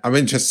 I'm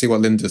interested to see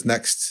what Lin does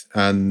next.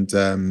 And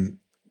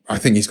I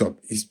think he's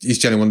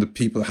genuinely one of the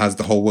people that has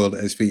the whole world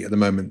at his feet at the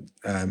moment.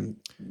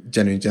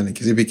 Genuinely,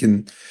 because if he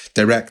can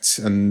direct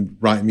and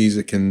write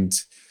music, and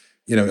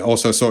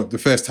also saw the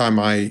first time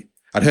I'd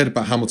heard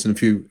about Hamilton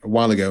a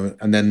while ago,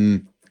 and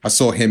then I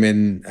saw him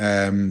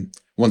in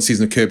one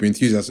season of Curb Your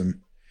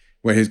Enthusiasm,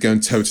 where he was going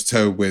toe to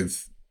toe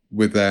with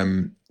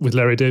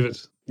Larry David.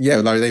 Yeah,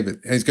 with Larry David.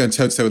 And he's going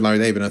toe to toe with Larry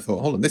David, and I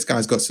thought, hold on, this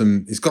guy's got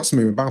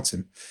something about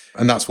him,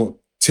 and that's what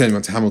turned him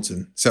on to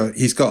Hamilton. So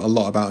he's got a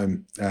lot about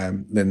him,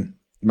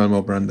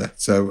 Lin-Manuel Miranda.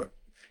 So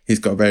he's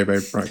got a very,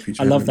 very bright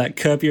future. I love that.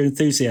 Curb Your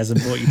Enthusiasm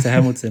brought you to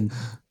Hamilton.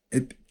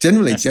 It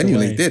genuinely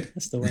did.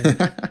 That's the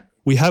way.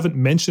 We haven't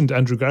mentioned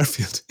Andrew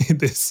Garfield in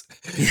this.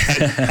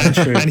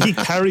 And he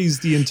carries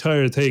the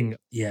entire thing.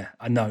 Yeah,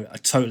 I know.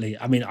 Totally.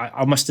 I mean,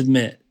 I must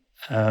admit,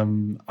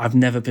 I've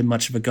never been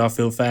much of a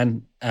Garfield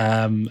fan.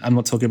 I'm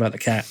not talking about the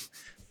cat,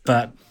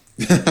 but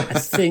I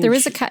think... There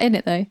is a cat in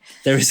it, though.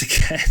 There is a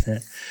cat in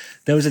it.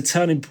 There was a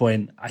turning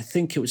point. I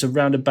think it was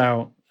around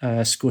about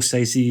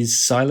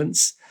Scorsese's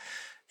Silence.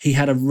 He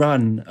had a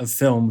run of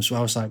films where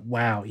I was like,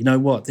 wow, you know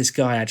what? This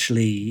guy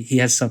actually, he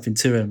has something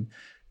to him.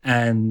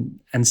 And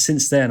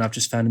since then, I've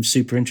just found him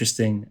super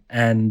interesting.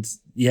 And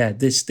yeah,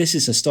 this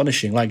is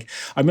astonishing. Like,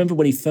 I remember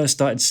when he first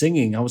started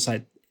singing, I was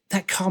like,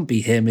 that can't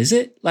be him, is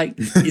it? Like,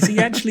 is he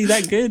actually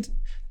that good?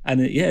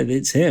 And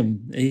it's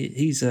him.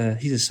 He's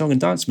a song and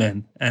dance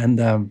man.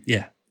 And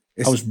yeah,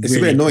 it's a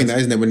bit annoying, that,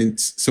 isn't it? When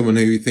someone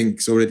who you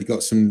think's already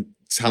got some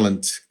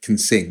talent can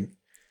sing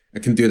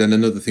and can do it, and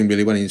another thing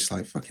really well, and you're just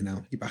like, fucking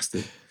hell, you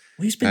bastard.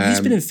 Well, he's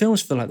been in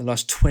films for like the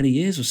last 20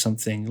 years or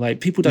something.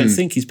 Like, people don't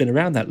think he's been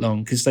around that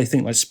long because they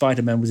think like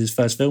Spider-Man was his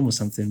first film or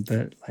something.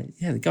 But like,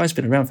 yeah, the guy's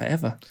been around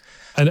forever.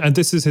 And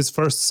this is his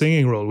first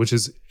singing role, which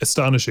is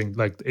astonishing.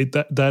 Like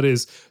that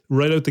is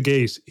right out the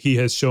gate. He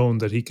has shown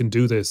that he can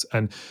do this.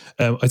 And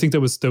I think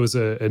there was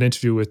an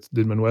interview with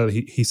Lin-Manuel.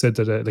 He said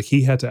that like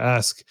he had to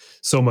ask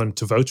someone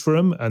to vouch for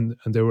him, and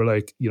they were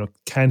like,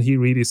 can he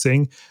really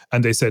sing?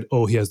 And they said,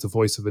 oh, he has the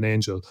voice of an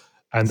angel.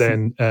 And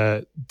then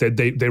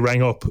they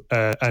rang up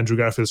Andrew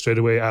Garfield straight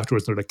away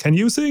afterwards. They're like, "Can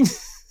you sing?"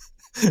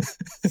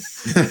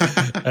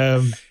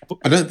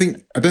 I don't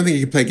think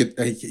he can play.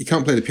 He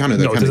can't play the piano.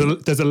 Though, no,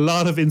 there's a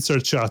lot of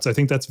insert shots. I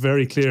think that's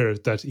very clear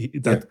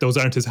that those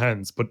aren't his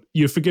hands. But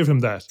you forgive him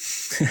that.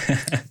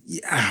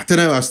 Yeah, I don't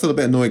know. I was still a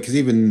bit annoyed because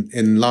even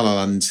in La La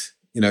Land,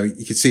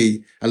 you could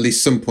see at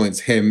least some points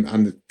him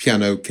and the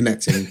piano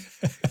connecting.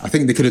 I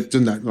think they could have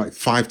done that like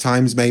 5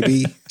 times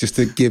maybe, just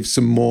to give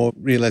some more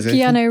realization.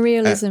 Piano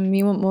realism,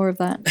 you want more of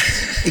that.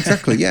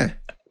 Exactly, yeah.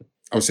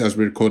 Obviously, as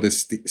we record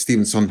this,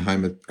 Stephen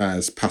Sondheim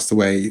has passed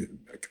away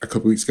a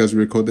couple of weeks ago as we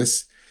record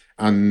this.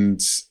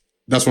 And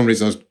that's one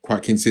reason I was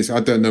quite keen to see this. I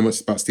don't know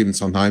much about Stephen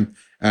Sondheim.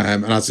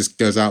 And as this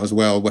goes out as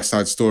well, West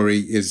Side Story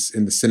is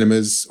in the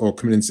cinemas, or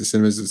coming into the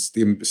cinemas, as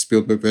the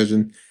Spielberg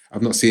version.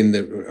 I've not seen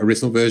the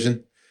original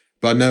version,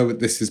 but I know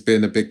this has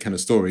been a big kind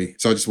of story.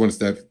 So I just wanted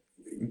to...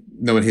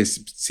 No one here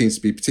seems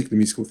to be particularly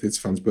musical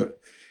theatre fans, but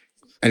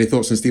any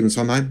thoughts on Stephen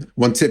Sondheim?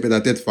 One tidbit I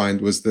did find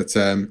was that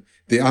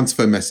the answer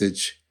phone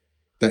message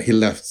that he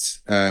left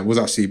was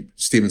actually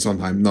Stephen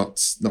Sondheim, not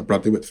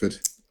Bradley Whitford.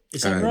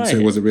 Is that right? So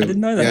it was a real, I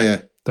didn't know that.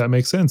 Yeah. That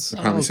makes sense. So.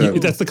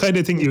 That's the kind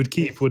of thing you would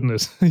keep,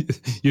 wouldn't it?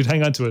 You'd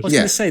hang on to it. I was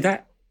going to say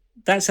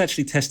that's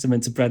actually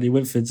testament to Bradley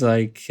Whitford's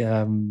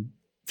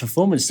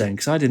performance then,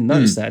 because I didn't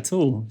notice that at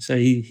all. So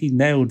he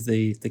nailed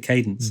the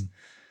cadence.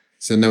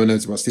 So no one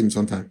knows about Stephen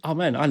Sondheim. Oh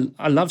man,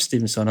 I love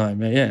Stephen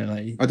Sondheim. Yeah,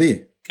 like, oh, do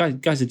you?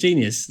 Guy's a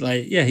genius.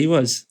 Like, yeah, he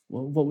was.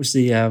 What was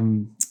the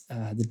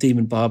the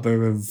Demon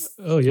Barber of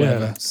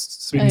whatever.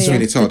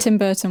 Sweeney Todd. The Tim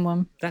Burton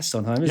one. That's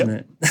Sondheim, isn't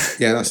it?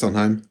 Yeah, that's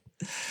Sondheim.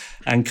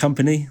 And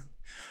Company.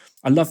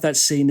 I love that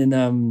scene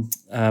in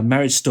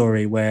Marriage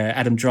Story where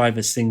Adam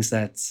Driver sings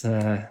that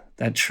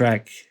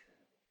track.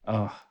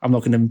 Oh, I'm not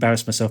going to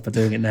embarrass myself by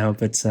doing it now,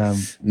 but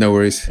no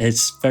worries.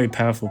 It's very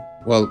powerful.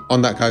 Well,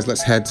 on that, guys,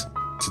 let's head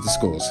to the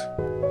scores.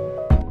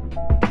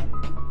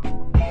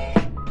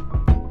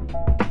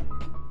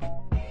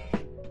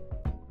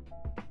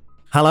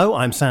 Hello,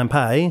 I'm Sam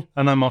Pay.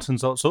 And I'm Martin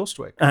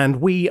Zoltz-Orstwick. And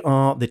we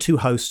are the two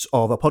hosts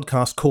of a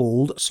podcast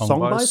called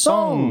Song by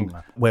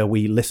Song, where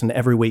we listen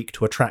every week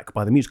to a track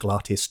by the musical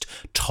artist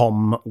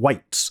Tom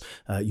Waits.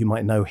 You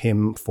might know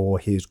him for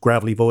his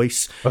gravelly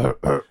voice.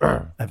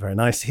 Very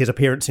nice. His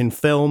appearance in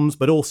films,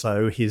 but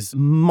also his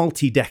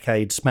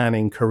multi-decade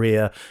spanning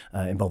career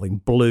involving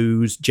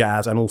blues,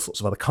 jazz, and all sorts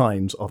of other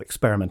kinds of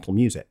experimental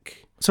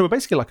music. So we're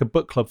basically like a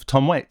book club for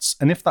Tom Waits.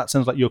 And if that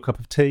sounds like your cup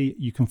of tea,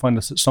 you can find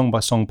us at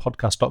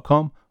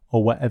songbysongpodcast.com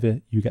or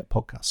wherever you get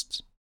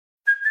podcasts.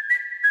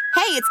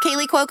 Hey, it's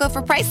Kaylee Cuoco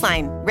for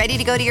Priceline. Ready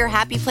to go to your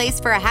happy place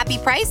for a happy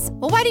price?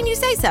 Well, why didn't you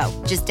say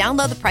so? Just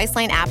download the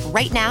Priceline app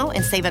right now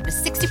and save up to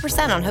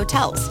 60% on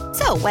hotels.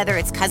 So whether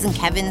it's Cousin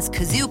Kevin's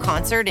Kazoo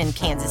Concert in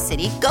Kansas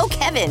City, go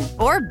Kevin,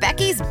 or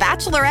Becky's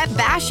Bachelorette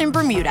Bash in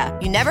Bermuda,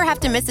 you never have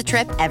to miss a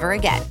trip ever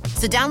again.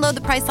 So download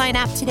the Priceline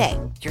app today.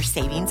 Your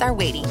savings are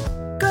waiting.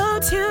 Go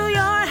to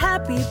your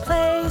happy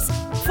place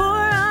for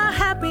a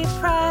happy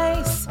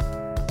price.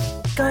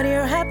 Go to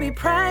your happy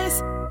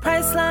price,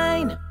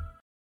 Priceline.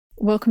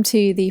 Welcome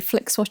to the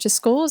FlixWatcher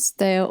scores.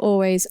 They are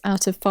always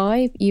out of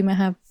 5. You may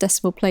have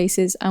decimal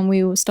places, and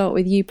we will start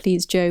with you,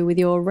 please, Joe, with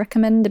your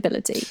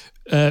recommendability.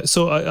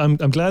 So I'm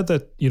glad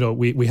that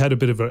we had a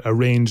bit of a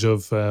range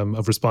of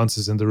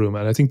responses in the room,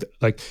 and I think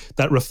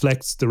that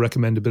reflects the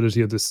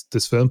recommendability of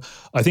this film.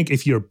 I think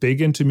if you're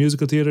big into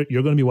musical theatre,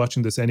 you're going to be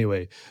watching this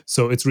anyway.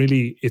 So it's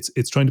really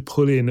it's trying to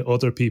pull in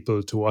other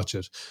people to watch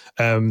it.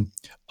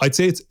 I'd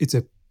say it's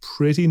a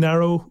pretty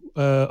narrow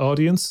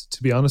audience,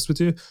 to be honest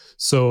with you.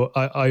 So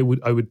I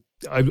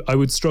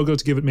would struggle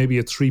to give it maybe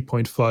a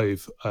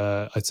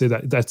 3.5. I'd say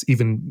that's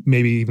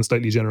maybe even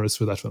slightly generous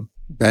for that film.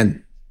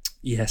 Ben.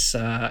 Yes,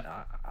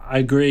 I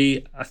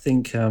agree. I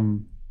think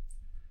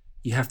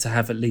you have to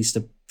have at least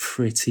a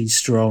pretty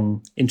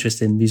strong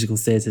interest in musical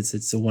theatre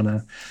to want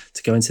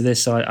to go into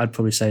this. So I'd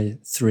probably say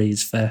 3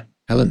 is fair.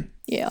 Helen.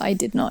 Yeah, I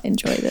did not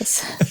enjoy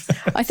this.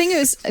 I think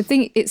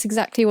it's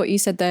exactly what you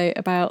said though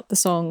about the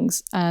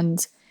songs,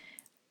 and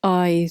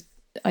they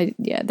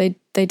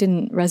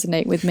didn't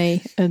resonate with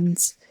me, and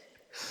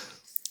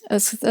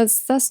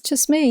that's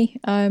just me.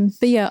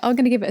 But yeah, I'm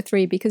going to give it a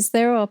 3 because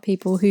there are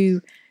people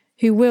who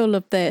will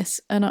love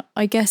this, and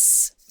I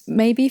guess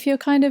maybe if you're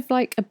kind of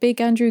like a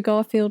big Andrew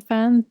Garfield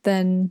fan,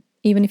 then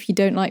even if you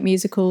don't like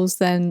musicals,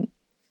 then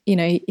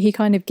he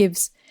kind of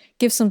gives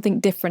something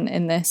different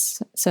in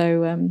this.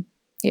 So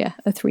yeah,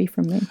 a 3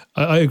 from me.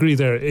 I agree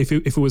there. If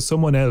it was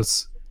someone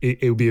else,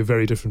 it would be a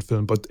very different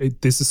film, but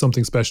this is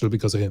something special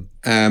because of him.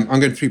 I'm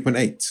going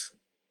 3.8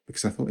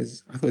 because I thought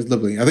it was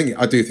lovely.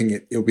 I do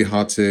think it'll be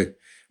hard to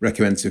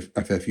recommend to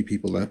a fair few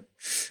people though.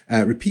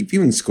 Repeat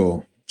viewing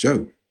score,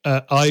 Joe.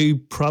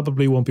 I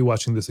probably won't be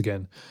watching this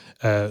again.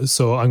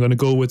 So I'm going to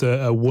go with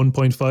a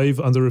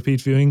 1.5 on the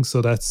repeat viewing.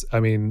 So that's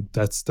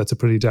a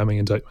pretty damning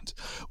indictment.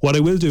 What I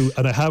will do,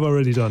 and I have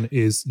already done,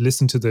 is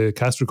listen to the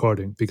cast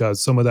recording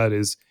because some of that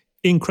is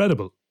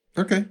incredible.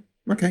 Okay.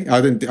 I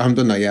haven't done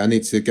that yet. I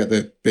need to get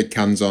the big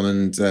cans on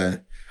and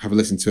have a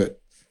listen to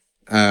it.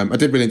 I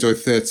did really enjoy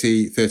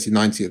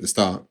 30-90 at the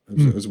start.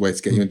 It was a way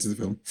to get you into the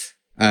film.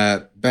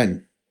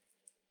 Ben,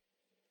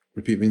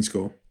 repeat viewing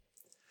score.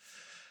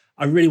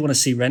 I really want to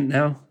see Rent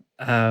now,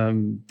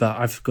 but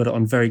I've got it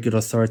on very good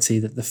authority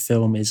that the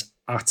film is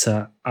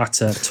utter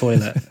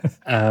toilet.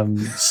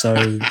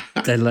 So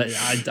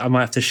I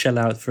might have to shell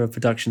out for a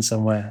production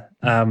somewhere.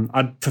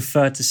 I'd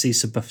prefer to see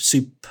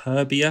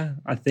Superbia,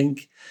 I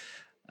think.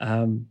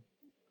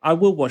 I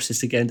will watch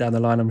this again down the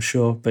line, I'm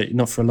sure, but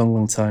not for a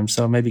long time.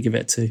 So I'll maybe give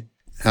it a 2.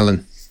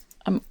 Helen.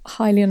 I'm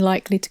highly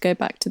unlikely to go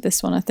back to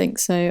this one, I think.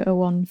 So a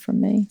 1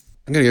 from me.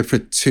 I'm going to go for a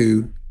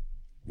 2.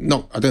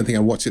 I don't think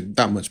I watched it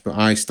that much, but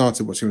I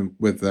started watching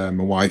with my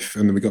wife,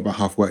 and then we got about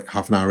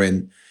half an hour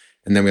in,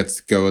 and then we had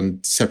to go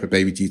on separate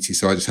baby duty.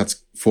 So I just had to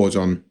forge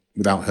on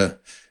without her.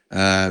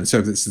 So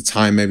if it's the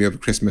time maybe over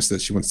Christmas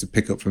that she wants to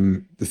pick up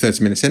from the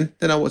 30 minutes in,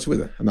 then I'll watch it with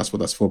her, and that's what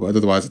that's for. But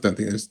otherwise, I don't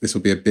think this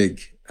will be a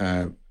big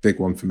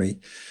one for me.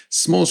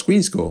 Small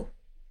screen score,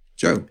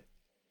 Joe.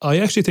 I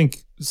actually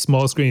think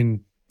small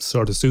screen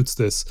sort of suits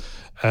this.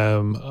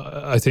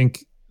 I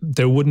think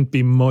there wouldn't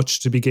be much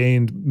to be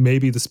gained.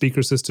 Maybe the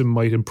speaker system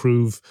might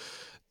improve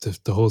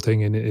the whole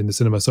thing in the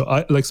cinema.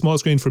 So small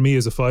screen for me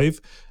is a 5.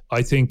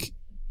 I think,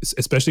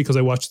 especially because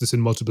I watched this in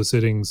multiple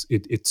sittings,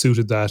 it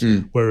suited that.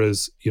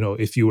 Whereas,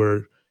 if you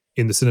were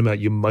in the cinema,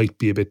 you might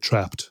be a bit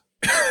trapped.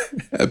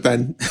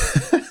 Ben.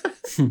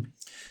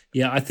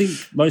 Yeah, I think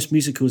most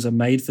musicals are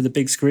made for the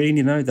big screen,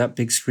 you know, that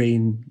big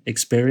screen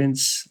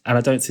experience. And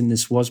I don't think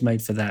this was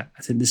made for that.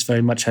 I think this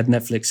very much had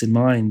Netflix in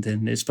mind,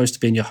 and it's supposed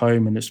to be in your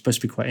home and it's supposed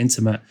to be quite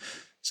intimate.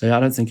 So I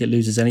don't think it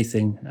loses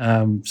anything.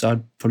 So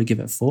I'd probably give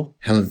it a 4.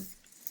 Helen.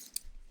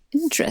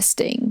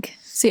 Interesting.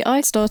 See,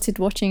 I started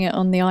watching it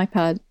on the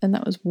iPad and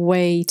that was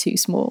way too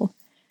small.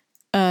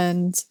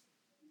 And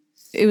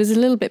it was a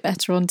little bit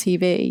better on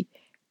TV.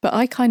 But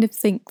I kind of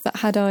think that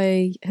had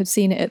I have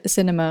seen it at the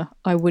cinema,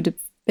 I would have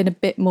been a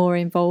bit more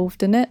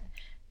involved in it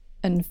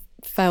and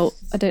felt,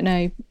 I don't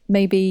know,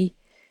 maybe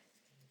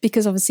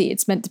because obviously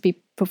it's meant to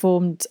be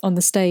performed on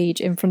the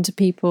stage in front of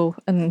people,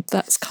 and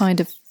that's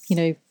kind of, you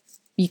know,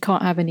 you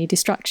can't have any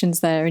distractions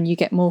there and you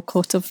get more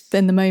caught up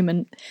in the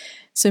moment.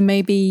 So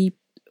maybe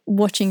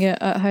watching it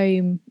at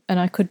home and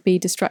I could be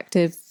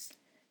distracted.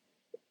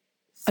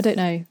 I don't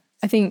know.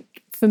 I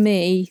think for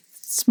me,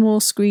 small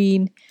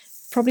screen,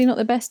 probably not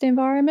the best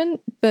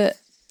environment, but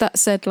that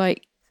said,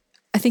 like,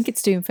 I think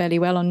it's doing fairly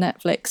well on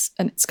Netflix,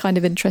 and it's kind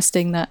of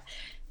interesting that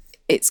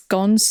it's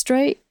gone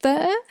straight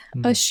there.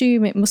 I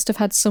assume it must have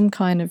had some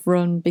kind of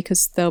run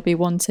because they'll be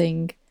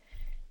wanting,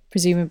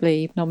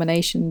 presumably,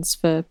 nominations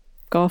for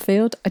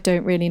Garfield. I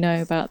don't really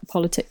know about the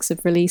politics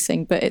of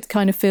releasing, but it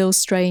kind of feels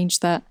strange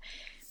that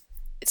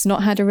it's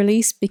not had a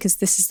release, because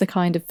this is the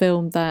kind of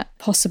film that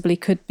possibly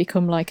could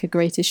become like a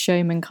Greatest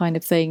Showman kind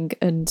of thing.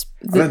 And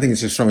I don't think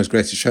it's as strong as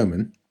Greatest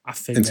Showman. I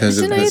think in terms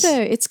I don't know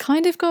though. It's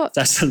kind of got.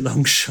 That's a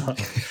long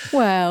shot.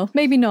 Well,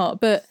 maybe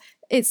not, but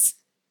it's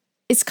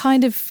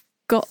kind of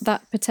got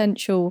that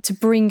potential to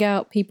bring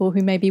out people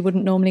who maybe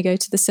wouldn't normally go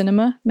to the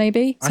cinema.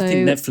 Maybe. I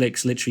think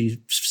Netflix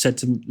literally said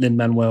to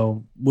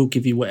Lin-Manuel, "We'll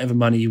give you whatever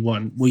money you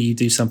want. Will you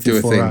do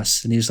something for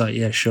us?" And he was like,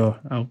 "Yeah, sure.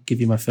 I'll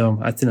give you my film."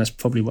 I think that's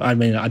probably what. I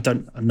mean, I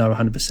don't know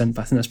 100%,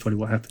 but I think that's probably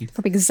what happened.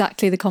 Probably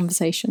exactly the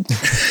conversation.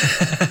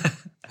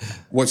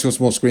 What's your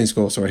small screen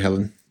score? Sorry,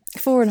 Helen.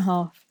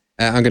 4.5.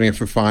 I'm going to go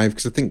for 5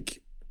 because I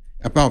think,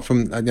 apart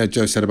from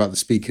Joe said about the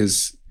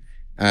speakers,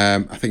 I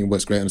think it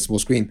works great on a small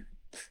screen.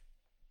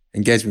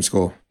 Engagement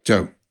score,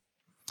 Joe.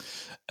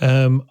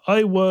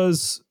 I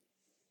was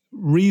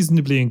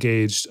reasonably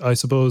engaged, I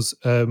suppose.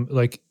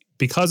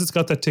 Because it's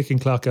got that ticking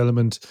clock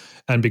element,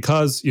 and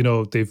because, you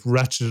know, they've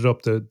ratcheted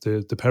up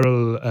the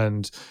peril,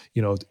 and,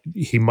 you know,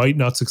 he might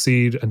not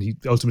succeed, and he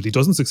ultimately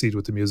doesn't succeed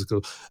with the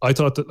musical. I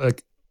thought that,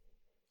 like,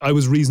 I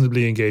was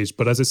reasonably engaged,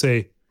 but as I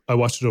say, I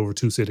watched it over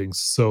 2 sittings,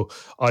 so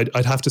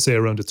I'd have to say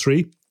around a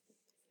 3.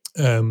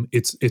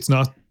 It's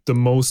not the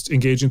most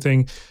engaging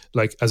thing.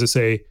 Like, as I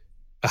say,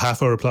 a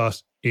half-hour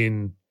plot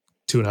in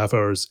 2.5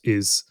 hours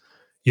is,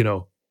 you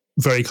know,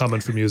 very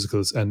common for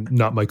musicals and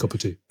not my cup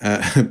of tea.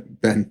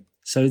 Ben.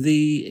 So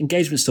the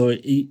engagement score,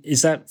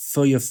 is that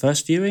for your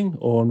first viewing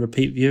or on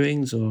repeat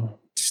viewings, or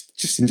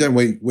just in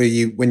general?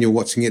 When you're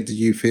watching it, did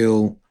you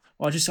feel?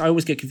 Well, I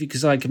always get confused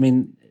because, like, I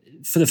mean,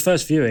 for the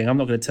first viewing, I'm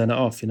not going to turn it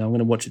off. You know, I'm going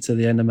to watch it to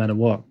the end no matter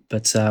what.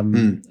 But,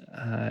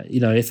 you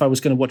know, if I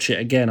was going to watch it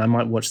again, I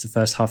might watch the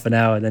first half an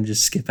hour and then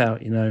just skip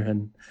out, you know.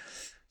 And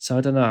so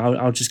I don't know.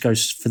 I'll just go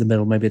for the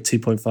middle, maybe a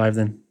 2.5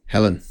 then.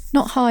 Helen.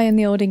 Not high in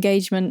the old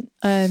engagement.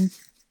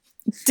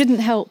 Didn't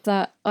help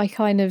that I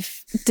kind of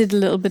did a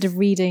little bit of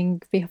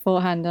reading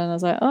beforehand and I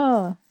was like,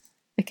 oh,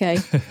 okay.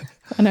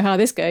 I know how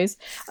this goes.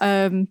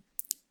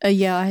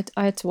 Yeah, I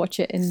had to watch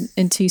it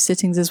in 2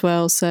 sittings as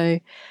well. So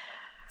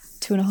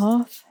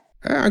 2.5.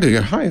 I'm going to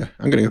go higher.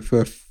 I'm going to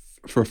go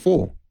for a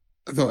 4.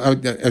 I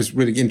thought I was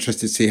really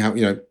interested to see how,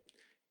 you know,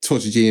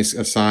 Torture Genius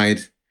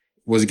aside,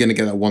 was he going to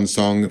get that one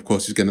song? Of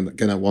course, he's going to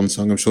get that one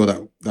song. I'm sure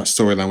that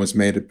storyline was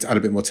made, had a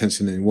bit more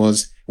tension than it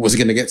was. Was he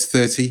going to get to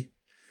 30?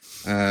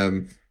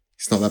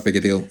 It's not that big a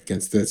deal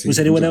against 30. Was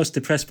anyone else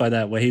depressed by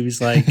that, where he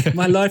was like,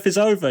 my life is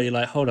over? You're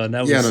like, hold on,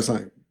 that was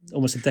like,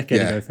 almost a decade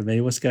ago for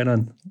me. What's going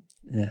on?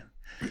 Yeah.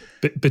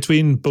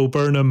 Between Bo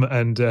Burnham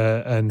and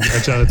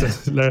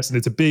Jonathan Larson,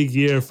 it's a big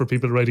year for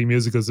people writing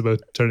musicals about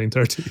turning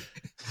 30.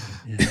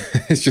 Yeah.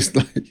 It's just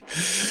like,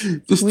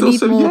 you're still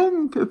so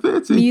young at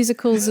 30.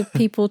 Musicals of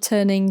people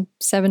turning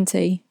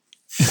 70.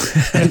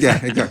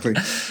 Yeah, exactly.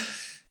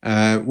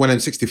 When I'm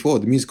 64,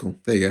 the musical.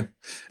 There you go.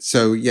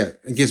 So yeah,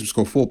 engagement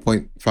score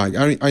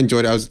 4.5. I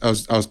enjoyed it. I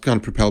was kind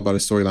of propelled by the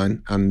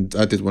storyline, and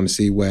I did want to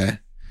see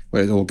where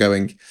it's all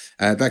going.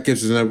 That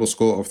gives us an overall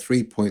score of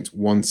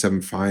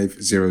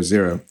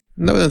 3.17500.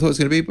 Not what I thought it was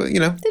going to be, but,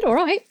 you know. Did all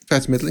right. Fair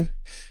to middling.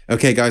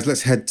 Okay, guys,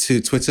 let's head to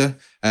Twitter.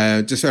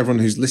 Just for everyone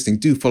who's listening,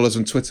 do follow us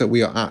on Twitter.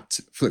 We are at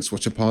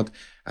FlixWatcherPod.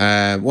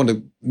 One of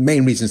the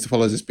main reasons to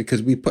follow us is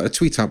because we put a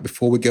tweet out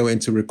before we go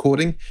into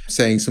recording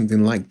saying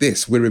something like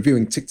this. We're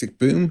reviewing Tick, Tick,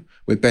 Boom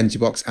with Benji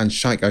Box and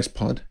Shy Guys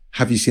Pod.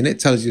 Have you seen it?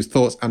 Tell us your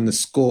thoughts and the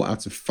score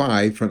out of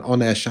 5 for an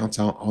on-air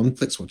shout-out on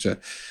FlixWatcher.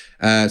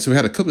 So we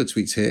had a couple of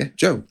tweets here.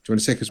 Joe, do you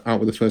want to take us out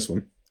with the first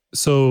one?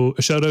 So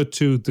a shout-out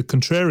to the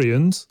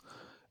Contrarians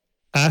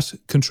at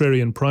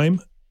Contrarian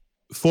Prime.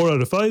 4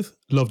 out of 5,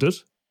 loved it,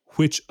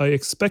 which I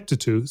expected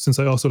to, since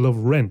I also love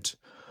Rent,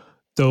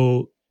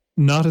 though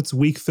not its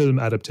weak film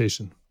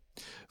adaptation.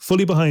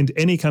 Fully behind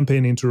any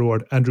campaigning to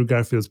reward Andrew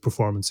Garfield's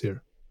performance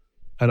here.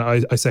 And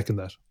I second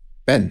that.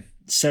 Ben?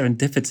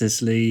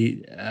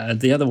 serendipitously,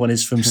 the other one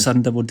is from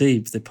Sudden Double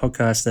Deep, the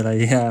podcast that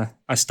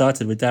I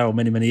started with Daryl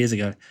many years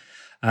ago.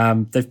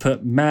 They've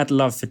put mad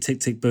love for Tick,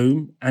 Tick,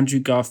 Boom. Andrew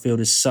Garfield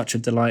is such a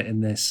delight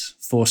in this.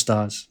 4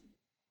 stars.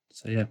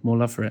 So yeah, more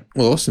love for it.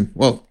 Well, awesome.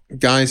 Well,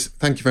 guys,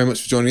 thank you very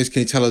much for joining us.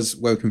 Can you tell us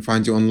where we can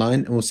find you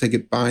online? And we'll say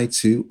goodbye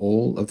to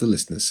all of the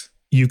listeners.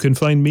 You can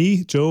find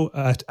me, Joe,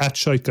 at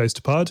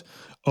ShiteGuysToPod,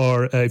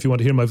 or if you want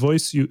to hear my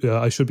voice,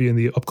 I should be in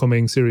the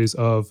upcoming series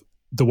of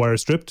The Wire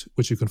Stripped,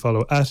 which you can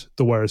follow at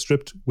The Wire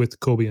Stripped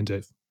with Kobe and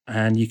Dave.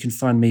 And you can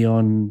find me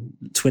on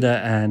Twitter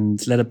and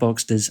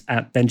Letterboxd as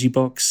at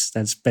BenjiBox.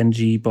 That's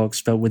BenjiBox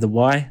spelled with a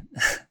Y.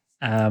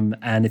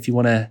 And if you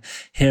want to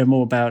hear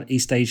more about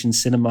East Asian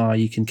cinema,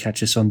 you can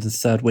catch us on the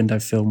Third Window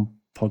Film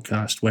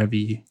podcast, wherever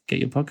you get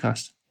your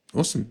podcast.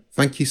 Awesome.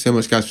 Thank you so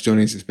much, guys, for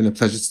joining us. It's been a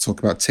pleasure to talk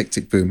about Tick,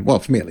 Tick, Boom. Well,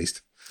 for me at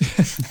least.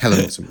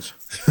 Helen, not so much.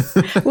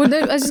 Well, no,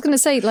 I was just going to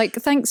say,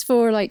 thanks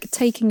for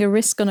taking a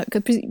risk on it,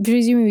 because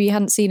presumably you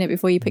hadn't seen it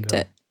before you picked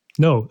it.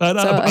 No,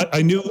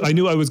 I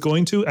knew I was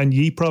going to, and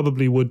ye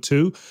probably would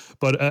too.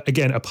 But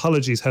again,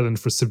 apologies, Helen,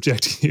 for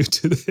subjecting you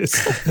to this.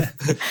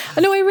 I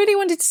know, I really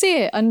wanted to see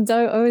it, and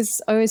I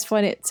always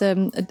find it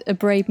a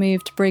brave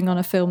move to bring on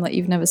a film that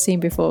you've never seen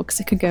before, because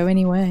it could go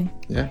any way.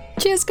 Yeah.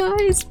 Cheers,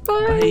 guys.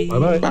 Bye.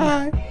 Bye.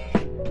 Bye.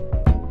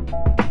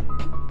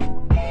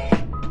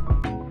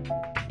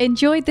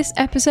 Enjoyed this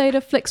episode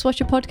of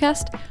FlixWatcher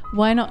Podcast?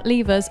 Why not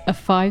leave us a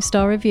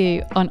 5-star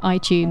review on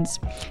iTunes?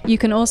 You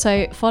can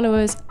also follow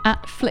us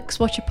at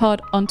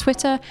FlixWatcherPod on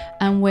Twitter,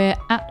 and we're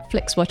at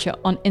FlixWatcher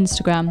on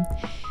Instagram.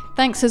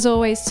 Thanks as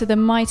always to the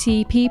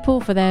mighty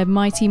people for their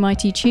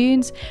mighty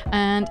tunes,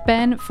 and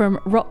Ben from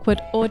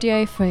Rockwood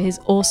Audio for his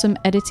awesome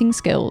editing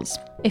skills.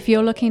 If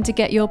you're looking to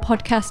get your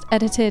podcast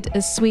edited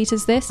as sweet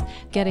as this,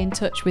 get in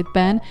touch with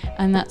Ben,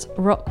 and that's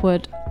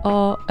Rockwood,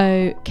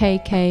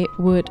 ROKK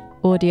Wood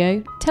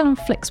Audio. Tell them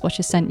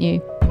FlixWatcher sent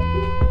you.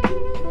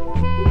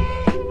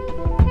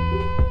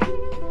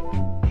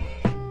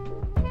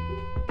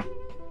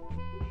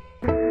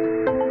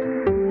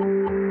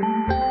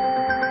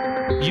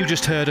 You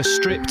just heard a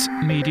Stripped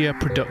Media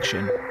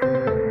production.